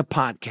listen to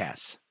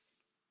podcasts.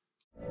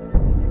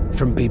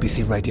 From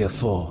BBC Radio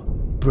 4,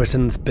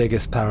 Britain's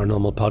biggest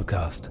paranormal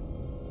podcast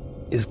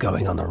is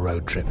going on a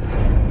road trip.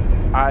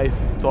 I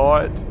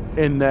thought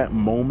in that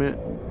moment,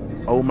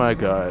 oh my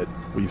God,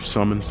 we've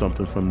summoned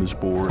something from this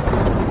board.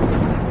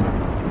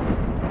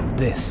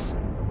 This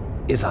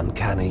is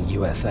Uncanny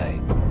USA.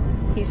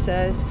 He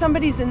says,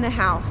 somebody's in the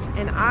house,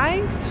 and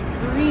I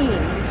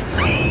screamed.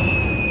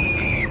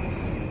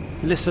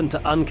 Listen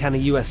to Uncanny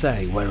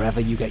USA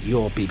wherever you get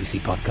your BBC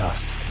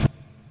podcasts,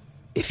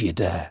 if you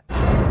dare.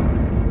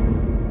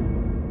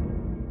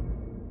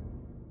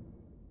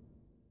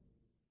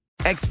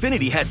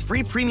 Xfinity has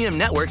free premium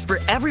networks for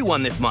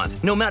everyone this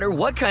month, no matter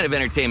what kind of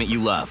entertainment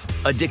you love.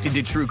 Addicted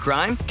to true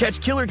crime?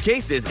 Catch killer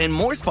cases and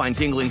more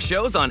spine-tingling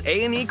shows on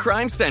A&E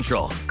Crime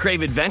Central.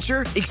 Crave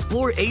adventure?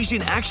 Explore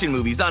Asian action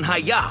movies on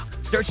Hi-YAH.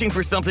 Searching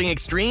for something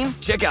extreme?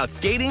 Check out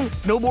skating,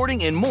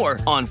 snowboarding, and more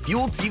on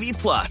Fuel TV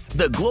Plus,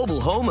 the global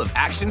home of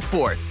action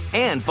sports.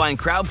 And find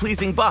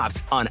crowd-pleasing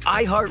bops on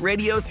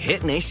iHeartRadio's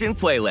Hit Nation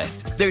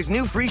playlist. There's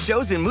new free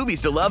shows and movies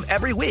to love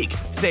every week.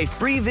 Say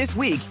free this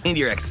week in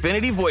your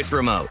Xfinity voice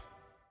remote.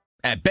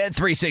 At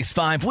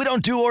Bet365, we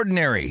don't do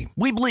ordinary.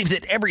 We believe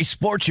that every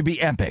sport should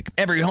be epic.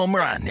 Every home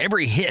run,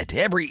 every hit,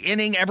 every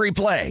inning, every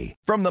play.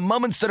 From the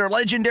moments that are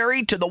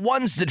legendary to the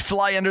ones that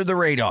fly under the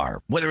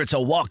radar. Whether it's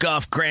a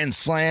walk-off grand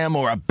slam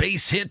or a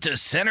base hit to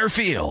center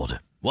field.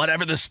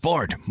 Whatever the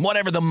sport,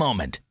 whatever the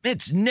moment.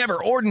 It's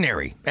never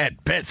ordinary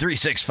at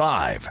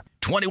Bet365.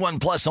 21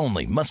 plus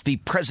only. Must be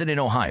present in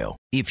Ohio.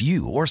 If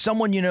you or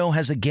someone you know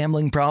has a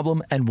gambling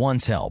problem and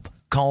wants help,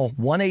 call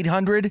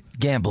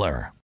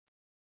 1-800-GAMBLER.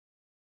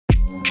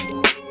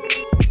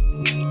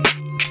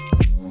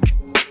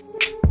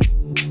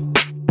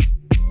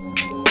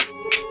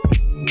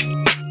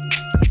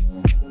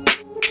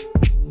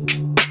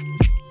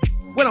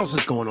 What else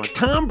is going on?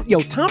 Tom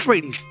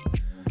Brady's...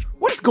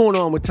 What is going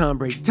on with Tom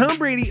Brady? Tom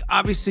Brady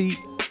obviously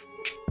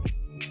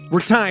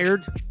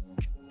retired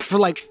for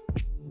like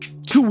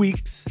 2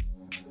 weeks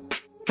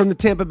from the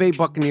Tampa Bay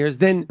Buccaneers.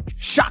 Then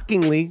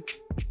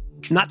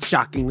not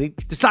shockingly,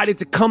 decided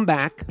to come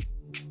back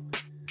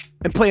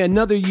and play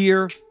another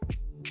year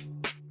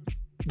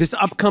this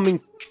upcoming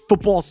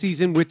football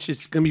season, which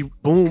is going to be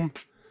boom.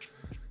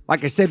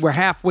 Like I said, we're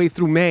halfway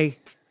through May.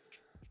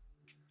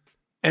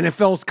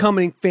 NFL's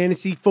coming.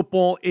 Fantasy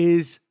football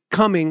is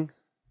coming.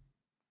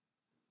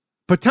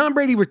 But Tom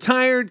Brady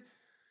retired,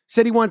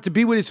 said he wanted to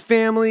be with his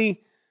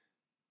family,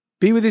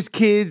 be with his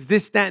kids,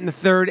 this, that, and the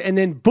third. And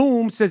then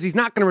boom, says he's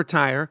not going to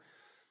retire.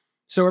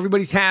 So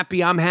everybody's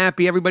happy. I'm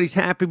happy. Everybody's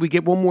happy. We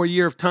get one more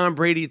year of Tom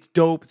Brady. It's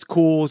dope. It's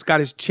cool. He's got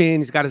his chin.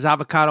 He's got his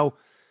avocado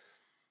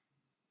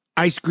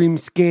ice cream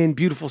skin,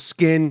 beautiful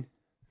skin.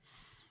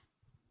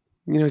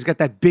 You know, he's got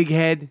that big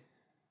head.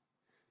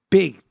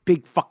 Big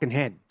fucking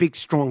head. Big,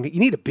 strong. You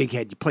need a big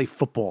head. You play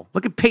football.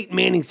 Look at Peyton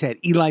Manning's head.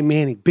 Eli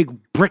Manning. Big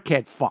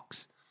brickhead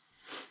fucks.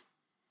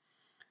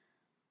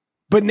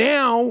 But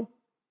now,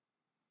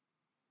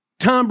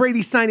 Tom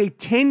Brady signed a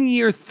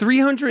 10-year,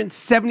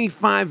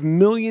 $375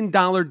 million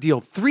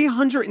deal.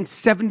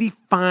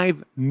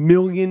 $375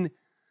 million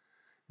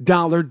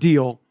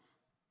deal.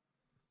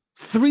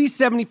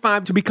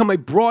 $375 to become a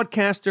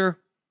broadcaster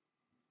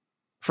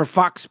for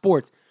Fox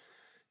Sports.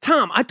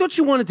 Tom, I thought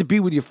you wanted to be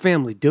with your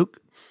family, Duke.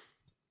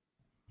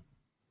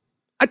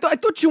 I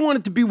thought you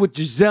wanted to be with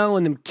Giselle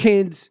and them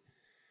kids.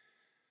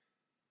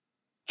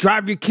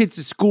 Drive your kids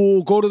to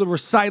school, go to the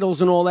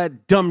recitals and all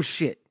that dumb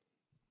shit.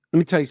 Let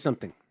me tell you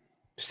something.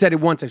 I've said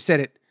it once, I've said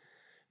it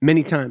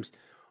many times.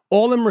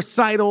 All them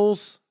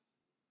recitals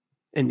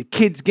and the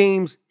kids'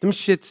 games, them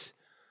shits,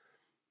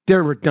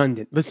 they're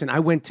redundant. Listen, I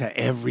went to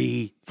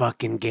every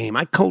fucking game.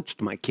 I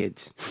coached my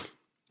kids.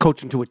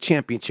 Coached them to a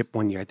championship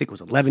one year. I think it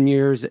was 11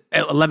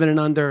 and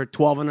under,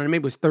 12 and under,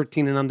 maybe it was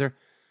 13 and under.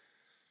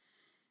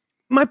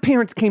 My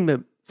parents came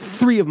to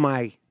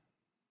my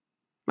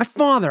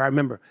father, I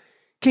remember,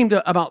 came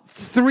to about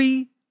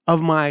 3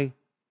 of my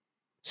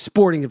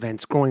sporting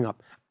events growing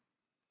up.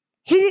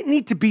 He didn't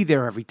need to be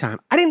there every time.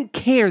 I didn't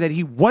care that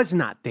he was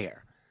not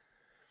there.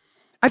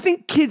 I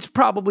think kids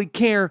probably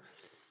care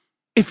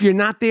if you're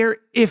not there,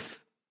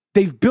 if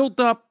they've built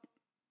up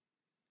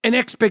an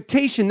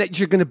expectation that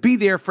you're going to be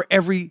there for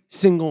every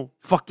single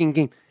fucking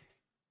game.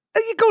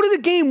 You go to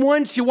the game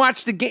once, you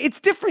watch the game. It's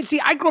different. See,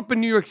 I grew up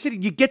in New York City.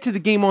 You get to the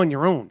game on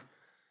your own.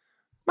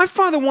 My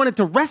father wanted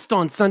to rest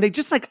on Sunday,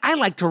 just like I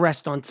like to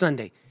rest on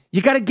Sunday.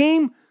 You got a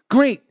game?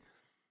 Great.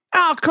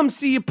 I'll come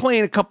see you play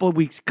in a couple of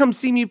weeks. Come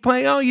see me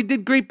play. Oh, you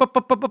did great.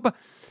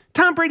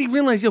 Tom Brady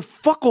realized,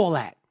 fuck all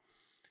that.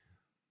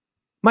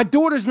 My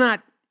daughter's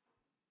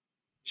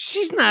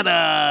she's not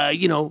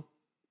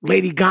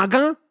Lady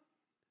Gaga.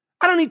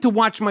 I don't need to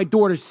watch my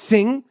daughter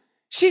sing.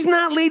 She's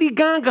not Lady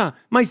Gaga.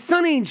 My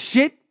son ain't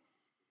shit.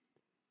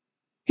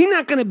 He's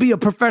not going to be a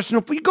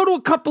professional. You go to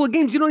a couple of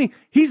games,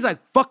 he's like,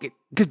 fuck it.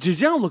 Because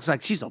Giselle looks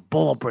like she's a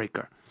ball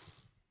breaker.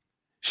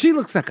 She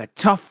looks like a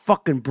tough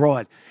fucking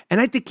broad. And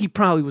I think he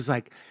probably was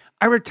like,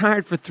 I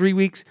retired for 3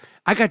 weeks.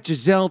 I got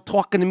Giselle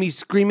talking to me,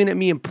 screaming at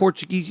me in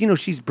Portuguese. You know,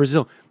 she's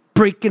Brazil,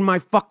 breaking my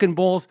fucking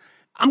balls.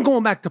 I'm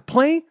going back to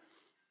play.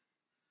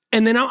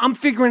 And then I'm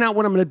figuring out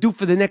what I'm going to do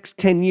for the next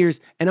 10 years.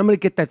 And I'm going to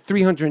get that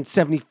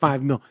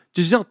 $375 million.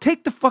 Giselle,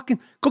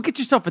 go get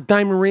yourself a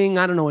diamond ring.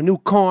 I don't know, a new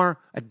car,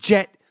 a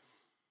jet.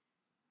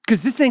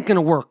 Because this ain't going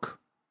to work.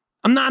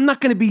 I'm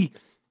not going to be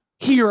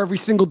here every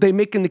single day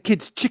making the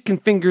kids chicken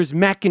fingers,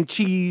 mac and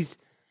cheese,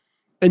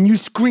 and you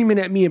screaming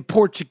at me in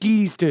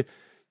Portuguese to,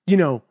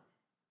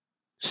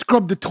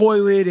 scrub the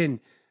toilet and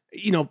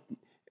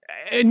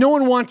no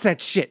one wants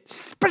that shit,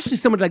 especially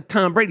somebody like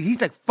Tom Brady.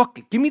 He's like, fuck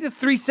it, give me the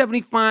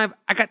 $375.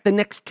 I got the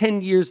next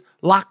 10 years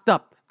locked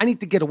up. I need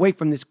to get away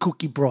from this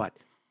kooky broad.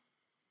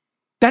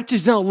 That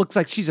Giselle looks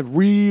like she's a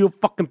real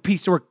fucking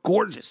piece of work,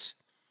 gorgeous.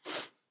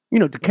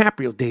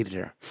 DiCaprio dated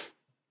her.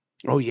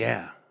 Oh,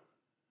 yeah.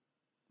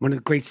 One of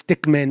the great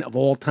stick men of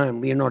all time,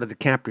 Leonardo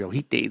DiCaprio,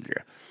 he dated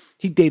her.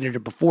 He dated her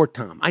before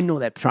Tom. I know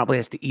that probably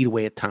has to eat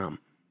away at Tom.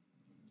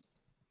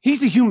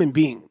 He's a human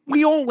being.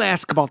 We all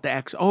ask about the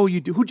ex. Oh,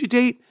 who'd you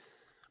date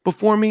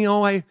before me?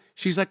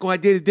 She's like, I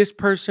dated this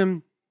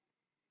person.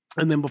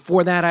 And then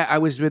before that, I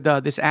was with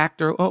this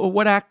actor. Oh,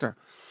 what actor?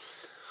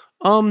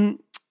 You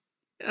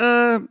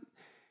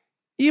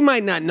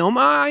might not know him.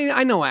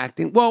 I know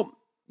acting. Well,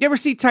 you ever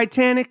see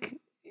Titanic?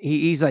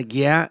 He's like,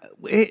 yeah.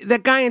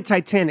 That guy in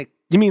Titanic.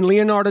 You mean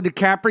Leonardo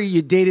DiCaprio?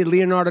 You dated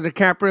Leonardo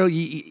DiCaprio?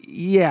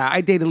 Yeah,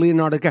 I dated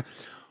Leonardo DiCaprio.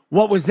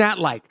 What was that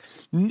like?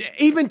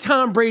 Even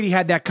Tom Brady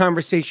had that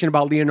conversation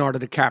about Leonardo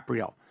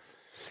DiCaprio.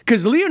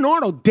 Because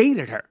Leonardo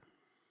dated her.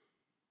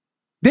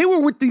 They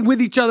were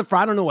with each other for,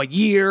 I don't know, a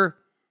year.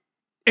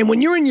 And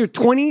when you're in your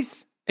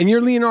 20s and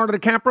you're Leonardo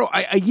DiCaprio,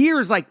 a year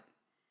is like,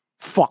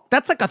 fuck,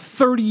 that's like a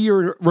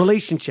 30-year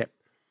relationship.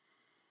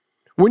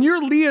 When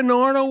you're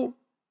Leonardo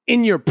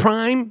in your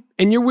prime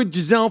and you're with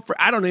Giselle for,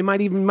 I don't know, it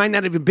might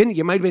not have been a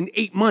year, it might have been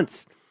 8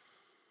 months.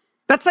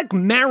 That's like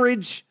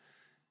marriage,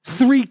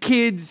 3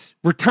 kids,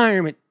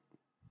 retirement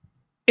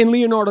in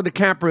Leonardo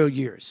DiCaprio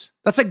years.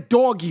 That's like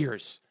dog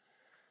years.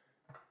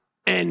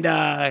 And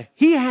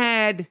he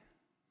had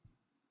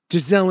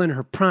Giselle in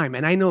her prime.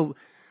 And I know,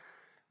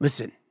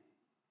 listen,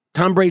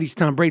 Tom Brady's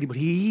Tom Brady, but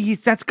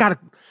that's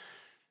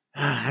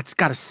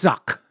gotta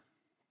suck.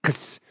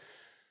 Because,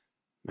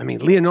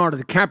 Leonardo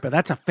DiCaprio,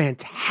 that's a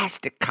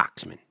fantastic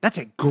coxman. That's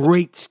a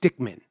great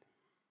stickman.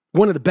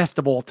 One of the best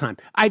of all time.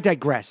 I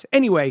digress.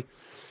 Anyway,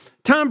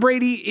 Tom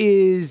Brady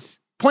is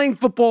playing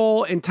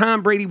football, and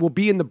Tom Brady will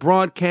be in the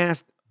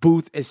broadcast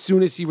booth as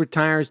soon as he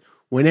retires,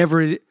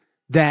 whenever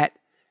that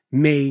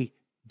may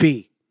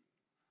be.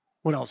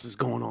 What else is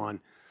going on?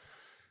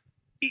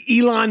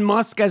 Elon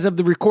Musk, as of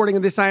the recording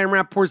of this I Am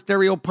Rapaport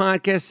Stereo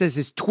podcast, says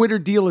his Twitter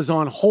deal is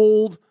on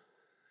hold.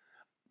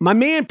 My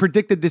man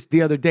predicted this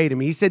the other day to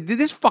me. He said,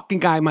 this fucking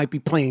guy might be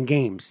playing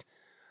games.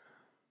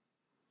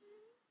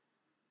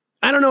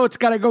 I don't know, it's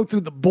got to go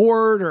through the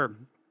board or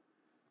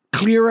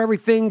clear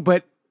everything,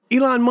 but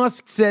Elon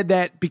Musk said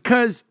that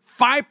because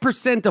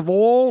 5% of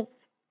all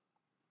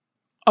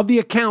of the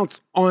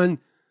accounts on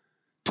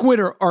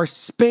Twitter are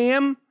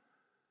spam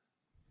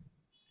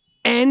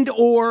and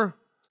or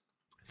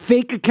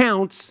fake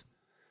accounts.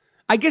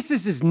 I guess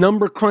this is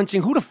number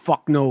crunching. Who the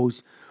fuck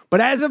knows? But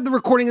as of the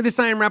recording of this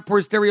I Am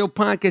Rapaport Stereo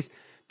podcast,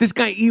 this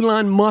guy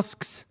Elon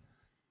Musk's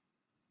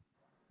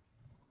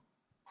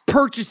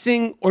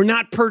purchasing or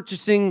not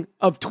purchasing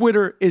of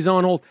Twitter is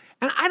on hold.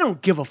 And I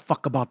don't give a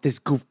fuck about this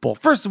goofball.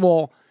 First of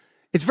all,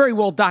 it's very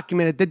well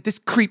documented that this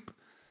creep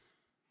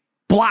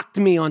blocked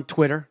me on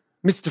Twitter.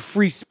 Mr.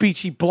 Free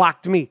Speech, he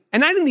blocked me.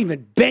 And I didn't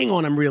even bang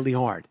on him really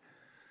hard.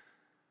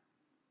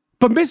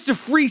 But Mr.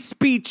 Free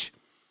Speech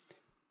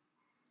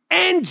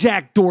and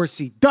Jack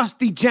Dorsey,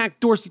 Dusty Jack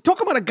Dorsey, talk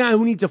about a guy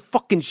who needs a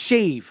fucking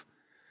shave.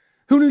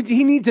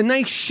 He needs a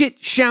nice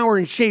shit shower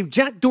and shave.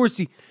 Jack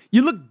Dorsey,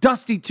 you look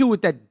dusty too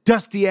with that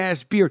dusty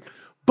ass beard.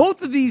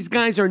 Both of these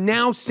guys are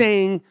now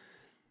saying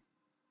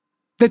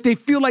that they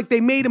feel like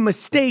they made a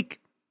mistake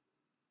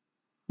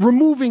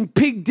removing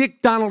pig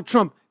dick Donald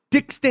Trump,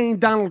 dick stain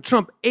Donald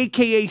Trump,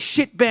 a.k.a.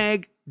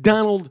 shitbag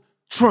Donald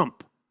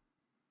Trump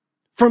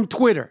from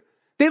Twitter.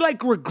 They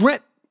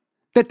regret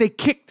that they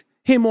kicked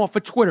him off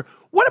of Twitter.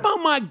 What about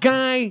my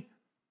guy,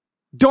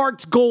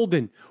 Darts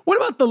Golden? What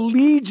about the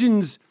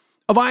legions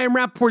of I Am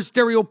Rapaport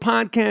Stereo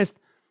podcast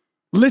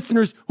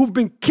listeners who've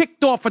been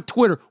kicked off of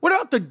Twitter? What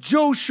about the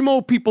Joe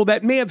Schmo people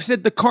that may have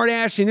said the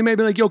Kardashian? They may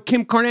be like, yo,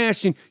 Kim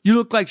Kardashian, you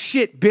look like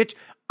shit, bitch.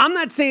 I'm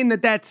not saying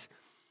that that's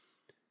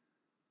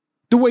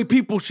the way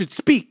people should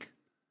speak.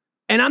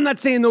 And I'm not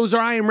saying those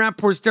are I Am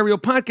Rapaport Stereo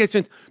podcast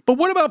fans. But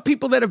what about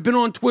people that have been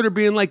on Twitter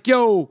being like,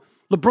 yo,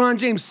 LeBron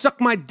James, suck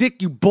my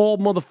dick, you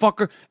bald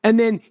motherfucker. And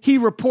then he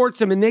reports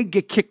them and they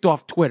get kicked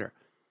off Twitter.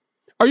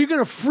 Are you going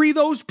to free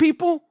those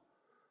people?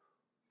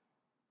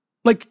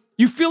 Like,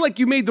 you feel like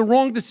you made the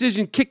wrong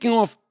decision kicking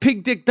off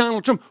pig dick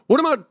Donald Trump. What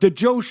about the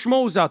Joe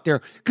Schmoes out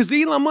there? Because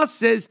Elon Musk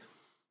says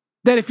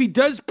that if he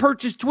does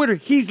purchase Twitter,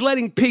 he's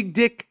letting pig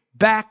dick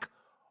back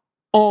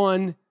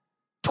on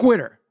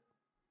Twitter.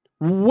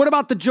 What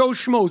about the Joe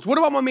Schmoes? What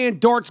about my man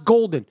Darts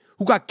Golden,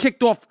 who got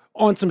kicked off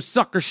on some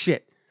sucker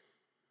shit.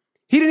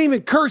 He didn't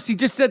even curse. He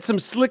just said some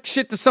slick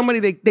shit to somebody.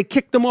 They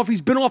kicked him off.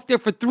 He's been off there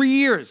for 3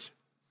 years.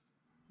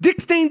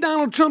 Dick Stain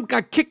Donald Trump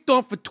got kicked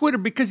off of Twitter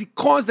because he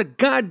caused a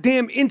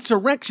goddamn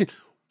insurrection.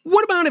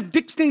 What about if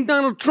Dick Stain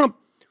Donald Trump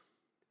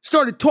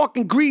started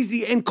talking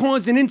greasy and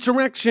caused an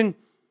insurrection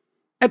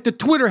at the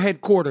Twitter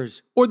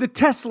headquarters or the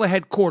Tesla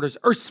headquarters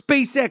or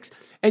SpaceX,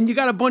 and you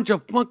got a bunch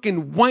of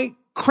fucking white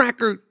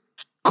cracker,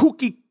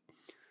 kooky,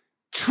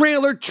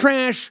 trailer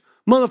trash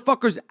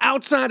motherfuckers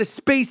outside of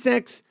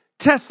SpaceX,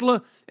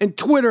 Tesla, and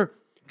Twitter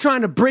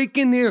trying to break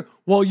in there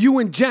while you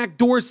and Jack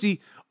Dorsey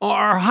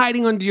are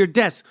hiding under your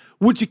desk?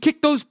 Would you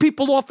kick those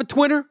people off of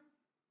Twitter?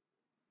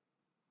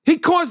 He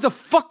caused a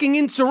fucking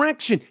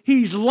insurrection.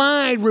 He's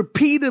lied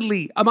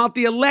repeatedly about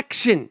the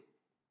election.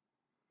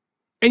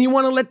 And you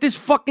want to let this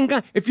fucking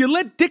guy, if you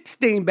let Dick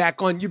Stain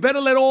back on, you better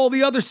let all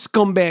the other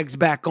scumbags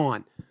back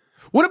on.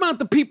 What about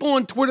the people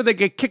on Twitter that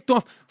get kicked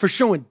off for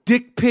showing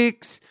dick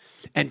pics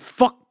and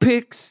fuck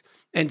pics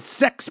and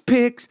sex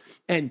pics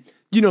and,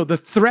 you know, the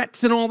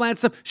threats and all that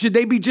stuff? Should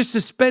they be just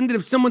suspended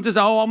if someone says,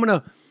 oh, I'm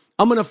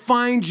gonna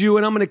find you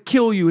and I'm gonna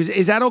kill you?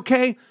 Is that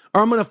okay?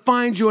 Or I'm gonna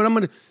find you and I'm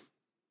gonna...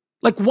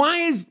 Like, why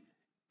is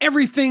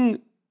everything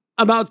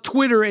about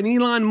Twitter and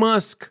Elon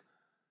Musk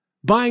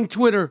buying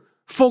Twitter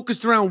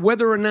focused around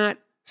whether or not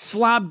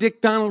slob dick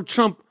Donald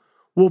Trump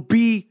will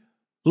be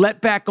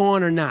let back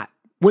on or not,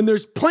 when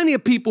there's plenty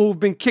of people who've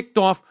been kicked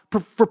off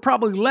for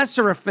probably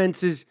lesser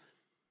offenses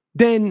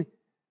than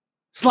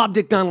slob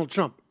dick Donald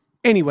Trump?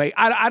 Anyway,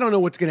 I don't know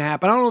what's going to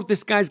happen. I don't know if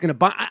this guy's going to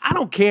buy. I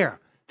don't care,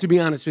 to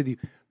be honest with you.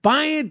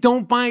 Buy it,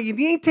 don't buy it.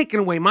 He ain't taking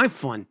away my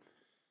fun.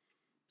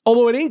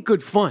 Although it ain't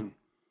good fun.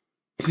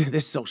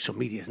 This social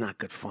media is not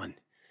good fun.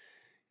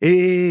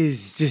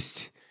 It's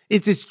just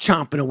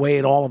chomping away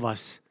at all of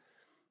us.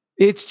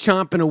 It's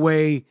chomping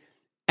away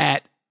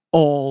at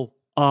all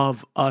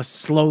of us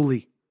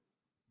slowly.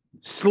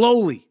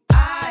 Slowly.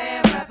 I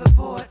Am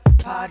Rappaport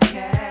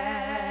Podcast.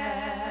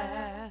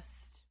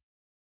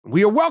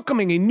 We are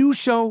welcoming a new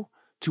show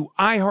to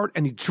iHeart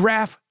and the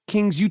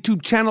DraftKings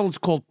YouTube channel. It's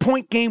called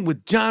Point Game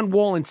with John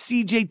Wall and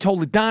CJ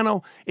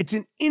Toledano. It's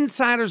an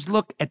insider's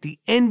look at the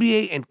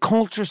NBA and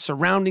culture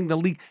surrounding the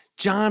league.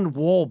 John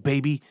Wall,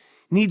 baby.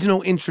 Needs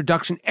no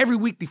introduction. Every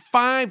week, the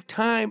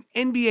 5-time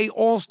NBA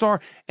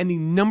All-Star and the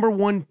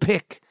 #1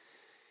 pick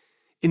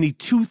in the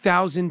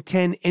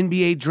 2010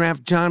 NBA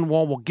Draft, John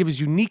Wall will give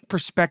his unique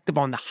perspective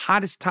on the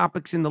hottest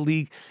topics in the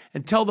league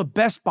and tell the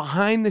best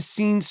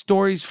behind-the-scenes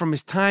stories from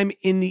his time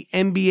in the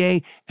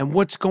NBA and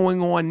what's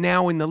going on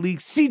now in the league.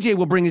 CJ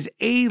will bring his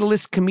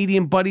A-list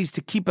comedian buddies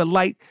to keep it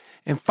light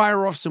and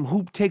fire off some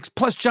hoop takes.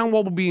 Plus, John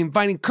Wall will be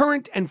inviting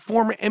current and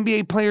former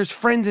NBA players,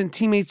 friends, and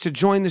teammates to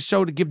join the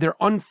show to give their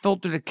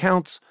unfiltered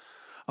accounts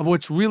of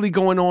what's really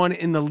going on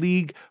in the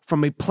league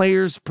from a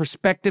player's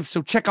perspective.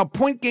 So check out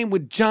Point Game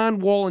with John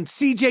Wall and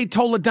CJ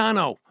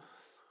Toledano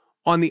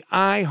on the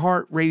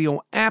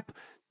iHeartRadio app,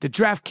 the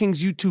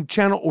DraftKings YouTube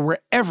channel, or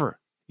wherever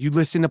you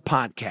listen to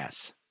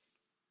podcasts.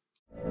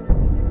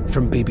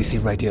 From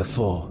BBC Radio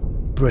 4,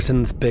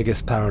 Britain's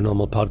biggest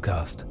paranormal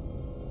podcast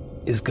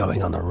is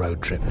going on a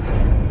road trip.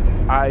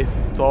 I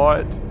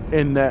thought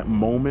in that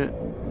moment,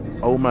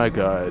 oh my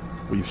God,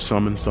 we've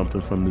summoned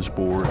something from this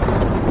board.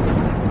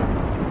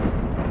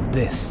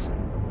 This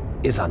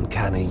is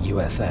Uncanny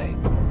USA.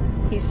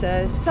 He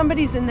says,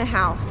 somebody's in the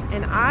house,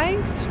 and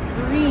I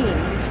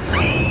screamed.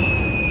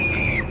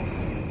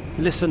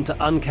 Listen to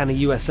Uncanny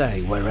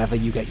USA wherever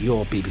you get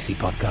your BBC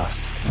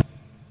podcasts,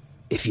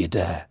 if you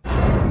dare.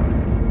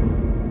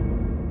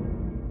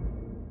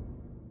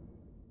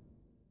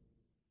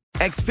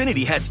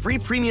 Xfinity has free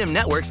premium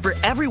networks for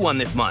everyone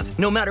this month,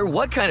 no matter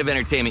what kind of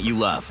entertainment you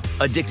love.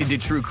 Addicted to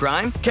true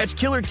crime? Catch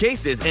killer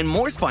cases and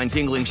more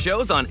spine-tingling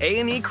shows on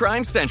A&E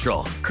Crime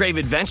Central. Crave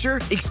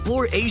adventure?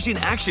 Explore Asian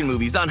action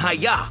movies on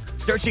Hi-YAH.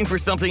 Searching for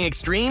something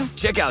extreme?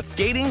 Check out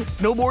skating,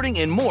 snowboarding,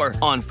 and more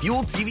on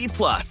Fuel TV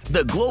Plus,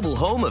 the global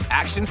home of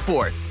action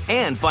sports.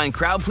 And find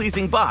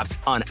crowd-pleasing bops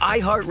on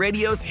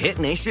iHeartRadio's Hit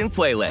Nation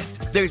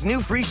playlist. There's new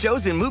free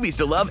shows and movies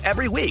to love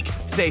every week.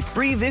 Say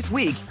free this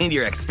week in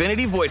your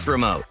Xfinity voice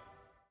remote.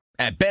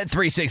 At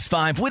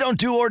Bet365, we don't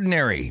do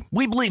ordinary.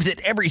 We believe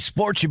that every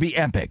sport should be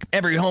epic.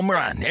 Every home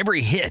run,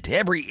 every hit,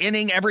 every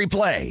inning, every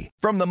play.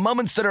 From the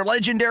moments that are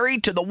legendary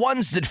to the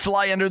ones that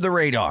fly under the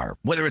radar.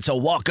 Whether it's a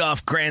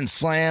walk-off grand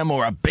slam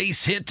or a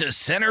base hit to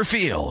center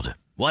field.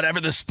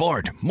 Whatever the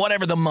sport,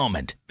 whatever the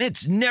moment.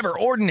 It's never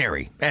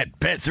ordinary at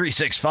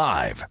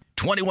Bet365.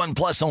 21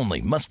 plus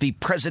only. Must be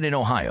present in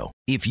Ohio.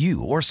 If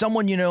you or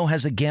someone you know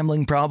has a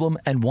gambling problem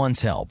and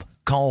wants help,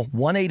 call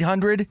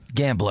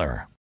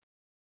 1-800-GAMBLER.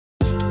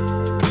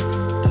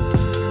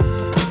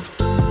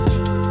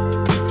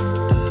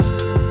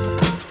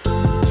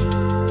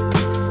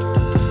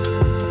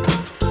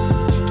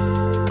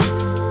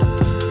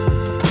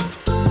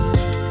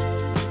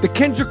 The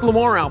Kendrick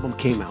Lamar album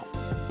came out.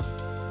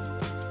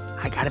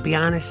 I gotta be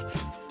honest.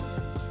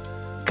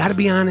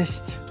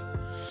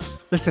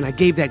 Listen, I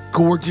gave that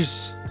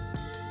gorgeous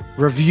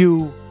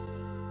review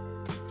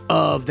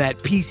of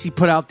that piece he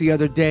put out the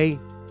other day.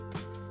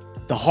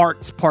 The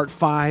Hearts Part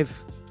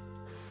 5.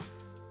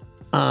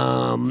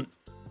 And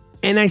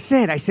I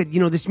said,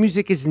 this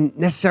music isn't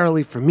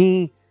necessarily for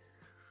me.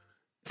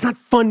 It's not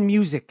fun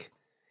music.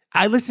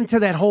 I listened to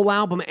that whole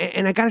album,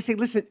 and I got to say,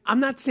 listen, I'm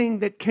not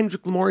saying that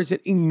Kendrick Lamar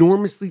isn't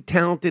enormously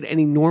talented and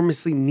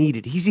enormously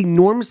needed. He's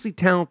enormously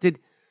talented,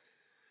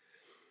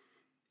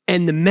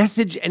 and the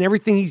message and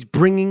everything he's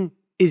bringing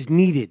is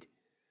needed.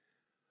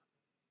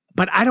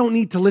 But I don't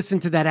need to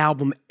listen to that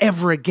album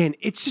ever again.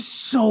 It's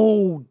just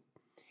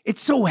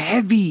it's so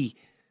heavy.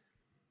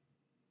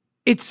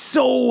 It's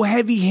so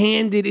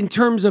heavy-handed in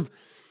terms of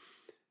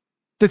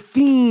the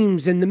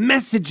themes and the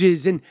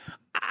messages, and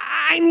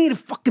I need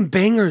fucking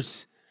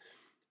bangers.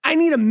 I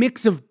need a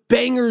mix of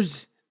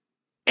bangers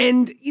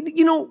and,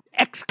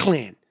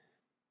 X-Clan.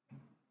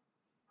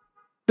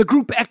 The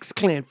group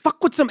X-Clan.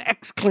 Fuck with some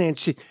X-Clan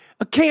shit.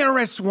 A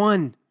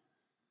KRS-One.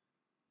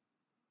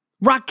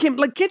 Rakim.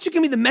 Like, can't you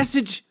give me the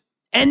message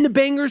and the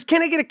bangers?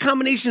 Can I get a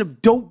combination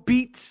of dope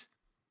beats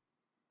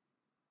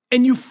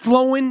and you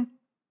flowing,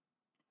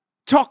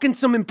 talking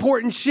some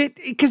important shit?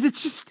 Because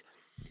it's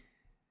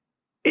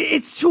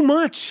too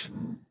much.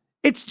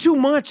 It's too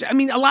much. I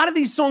mean, a lot of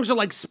these songs are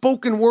like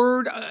spoken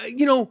word.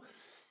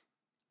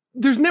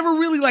 There's never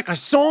really like a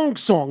song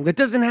that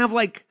doesn't have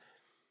like,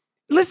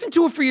 listen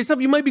to it for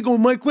yourself. You might be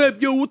going, Mike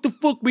Webb, yo, what the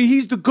fuck, man?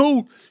 He's the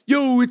GOAT.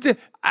 Yo,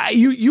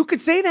 you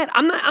could say that.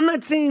 I'm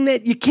not saying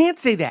that you can't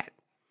say that.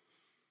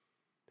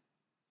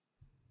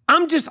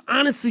 I'm just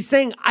honestly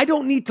saying I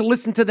don't need to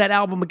listen to that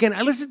album again.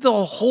 I listened to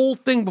the whole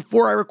thing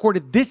before I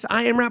recorded this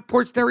I Am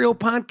Rapaport Stereo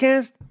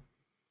podcast.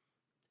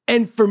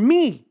 And for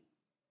me,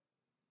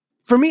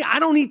 I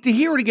don't need to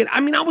hear it again.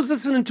 I mean, I was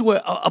listening to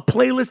a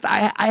playlist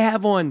I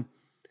have on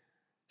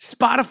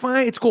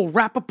Spotify. It's called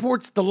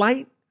Rapaport's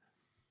Delight.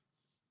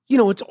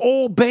 It's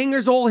all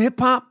bangers, all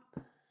hip-hop.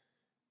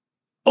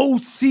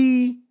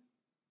 OC,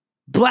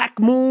 Black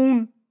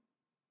Moon,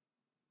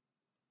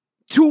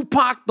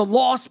 Tupac, The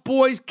Lost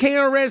Boys,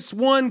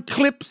 KRS-One,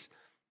 Clips,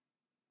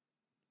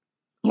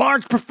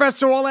 Large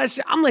Professor, all that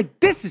shit. I'm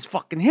like, this is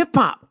fucking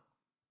hip-hop.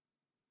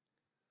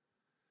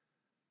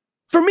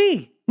 For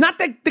me. Not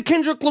that the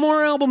Kendrick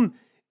Lamar album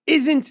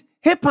isn't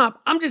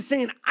hip-hop. I'm just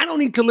saying I don't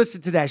need to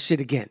listen to that shit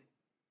again.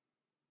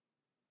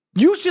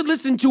 You should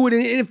listen to it,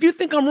 and if you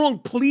think I'm wrong,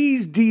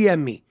 please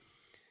DM me.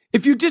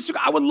 If you disagree,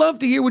 I would love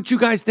to hear what you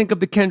guys think of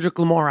the Kendrick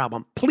Lamar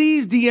album.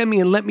 Please DM me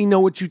and let me know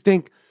what you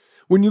think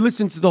when you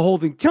listen to the whole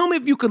thing. Tell me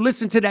if you could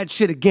listen to that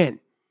shit again.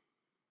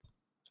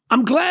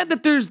 I'm glad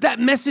that there's that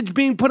message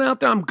being put out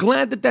there. I'm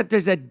glad that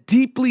there's that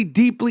deeply,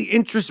 deeply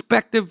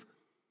introspective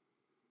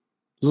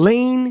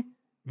lane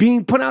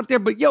being put out there.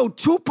 But yo,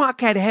 Tupac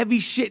had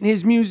heavy shit in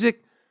his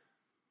music.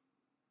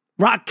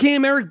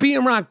 Rakim, Eric B.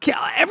 and Rakim,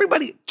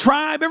 everybody,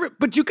 Tribe,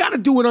 but you got to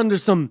do it under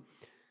some,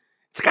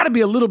 it's got to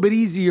be a little bit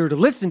easier to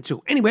listen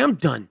to. Anyway, I'm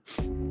done.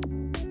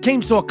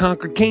 Came, Saw,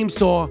 Conquered. Came,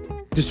 Saw,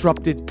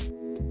 Disrupted.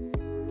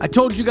 I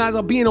told you guys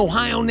I'll be in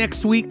Ohio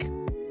next week.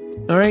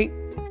 All right?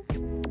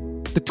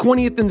 The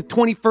 20th and the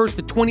 21st,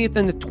 the 20th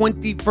and the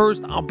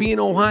 21st, I'll be in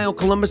Ohio,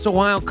 Columbus,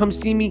 Ohio. Come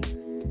see me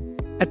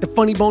at the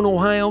Funny Bone,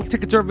 Ohio.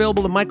 Tickets are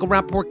available at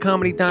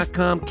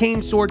MichaelRapaportComedy.com.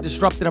 Came, Saw,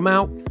 Disrupted. I'm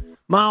out.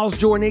 Miles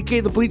Jordan,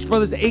 a.k.a. the Bleach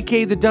Brothers,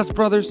 a.k.a. the Dust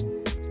Brothers.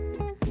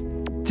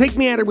 Take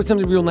me at it with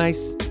something real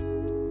nice.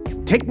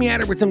 Take me at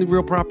it with something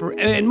real proper.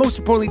 And most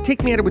importantly,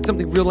 take me at it with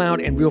something real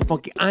loud and real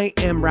funky. I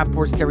am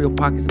Rapaport Stereo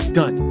Podcast. I'm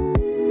done.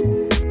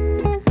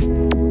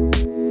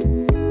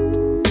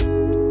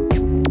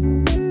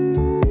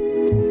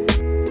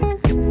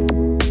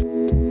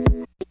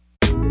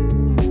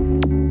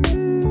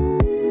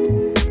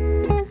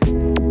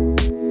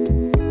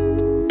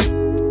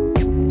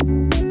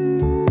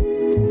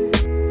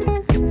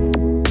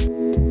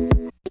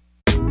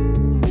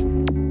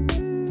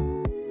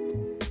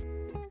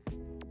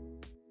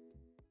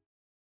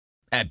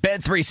 At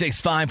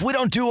Bet365, we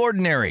don't do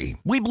ordinary.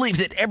 We believe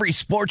that every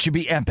sport should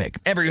be epic.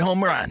 Every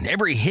home run,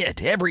 every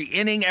hit, every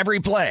inning, every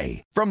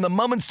play. From the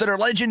moments that are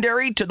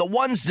legendary to the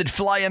ones that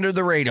fly under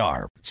the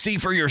radar. See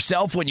for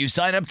yourself when you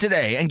sign up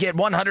today and get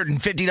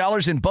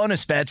 $150 in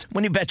bonus bets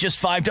when you bet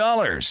just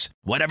 $5.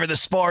 Whatever the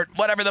sport,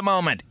 whatever the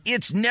moment,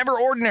 it's never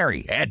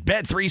ordinary at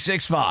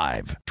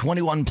Bet365.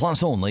 21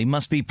 plus only.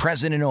 Must be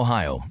present in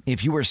Ohio.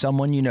 If you or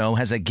someone you know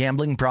has a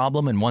gambling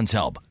problem and wants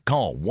help,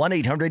 call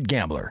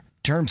 1-800-GAMBLER.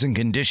 Terms and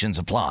conditions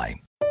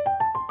apply.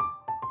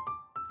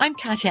 I'm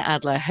Katya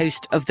Adler,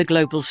 host of The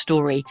Global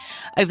Story.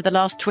 Over the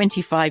last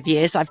 25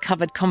 years, I've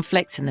covered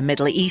conflicts in the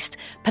Middle East,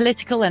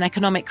 political and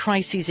economic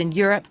crises in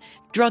Europe,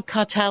 drug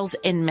cartels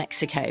in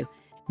Mexico.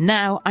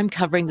 Now I'm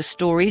covering the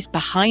stories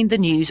behind the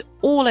news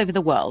all over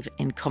the world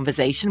in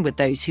conversation with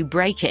those who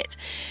break it.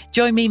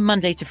 Join me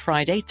Monday to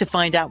Friday to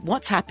find out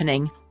what's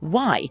happening,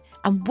 why,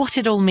 and what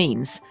it all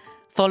means.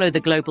 Follow The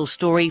Global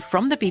Story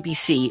from the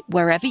BBC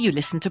wherever you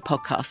listen to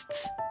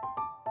podcasts.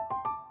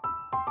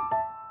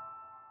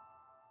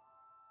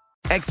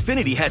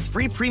 Xfinity has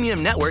free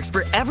premium networks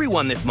for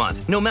everyone this month,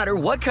 no matter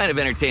what kind of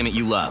entertainment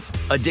you love.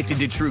 Addicted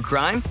to true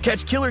crime?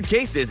 Catch killer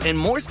cases and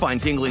more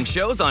spine-tingling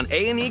shows on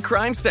A&E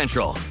Crime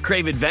Central.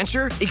 Crave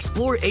adventure?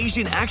 Explore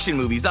Asian action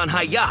movies on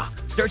Hi-Ya.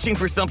 Searching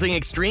for something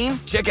extreme?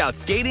 Check out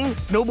skating,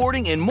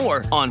 snowboarding, and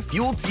more on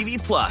Fuel TV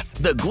Plus,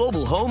 the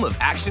global home of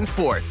action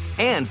sports.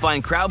 And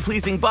find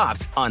crowd-pleasing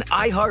bops on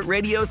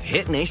iHeartRadio's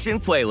Hit Nation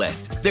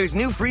playlist. There's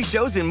new free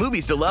shows and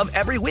movies to love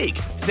every week.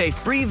 Say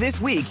free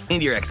this week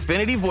in your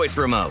Xfinity voice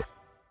remote.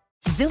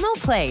 Xumo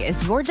Play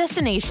is your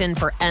destination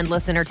for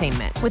endless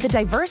entertainment. With a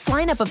diverse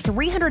lineup of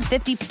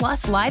 350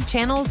 plus live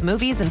channels,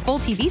 movies, and full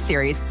TV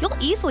series, you'll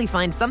easily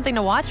find something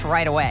to watch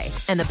right away.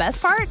 And the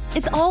best part?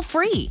 It's all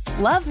free.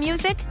 Love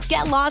music?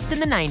 Get lost in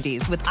the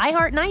 90s with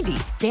iHeart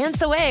 90s,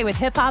 dance away with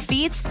hip-hop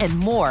beats, and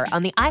more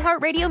on the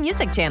iHeartRadio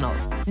music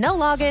channels. No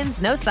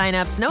logins, no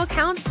signups, no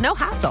accounts, no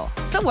hassle.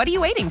 So what are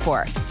you waiting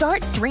for?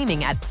 Start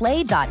streaming at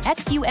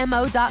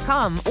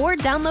play.xumo.com or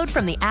download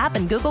from the app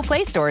and Google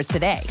Play stores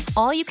today.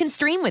 All you can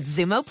stream with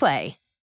Xumo Play.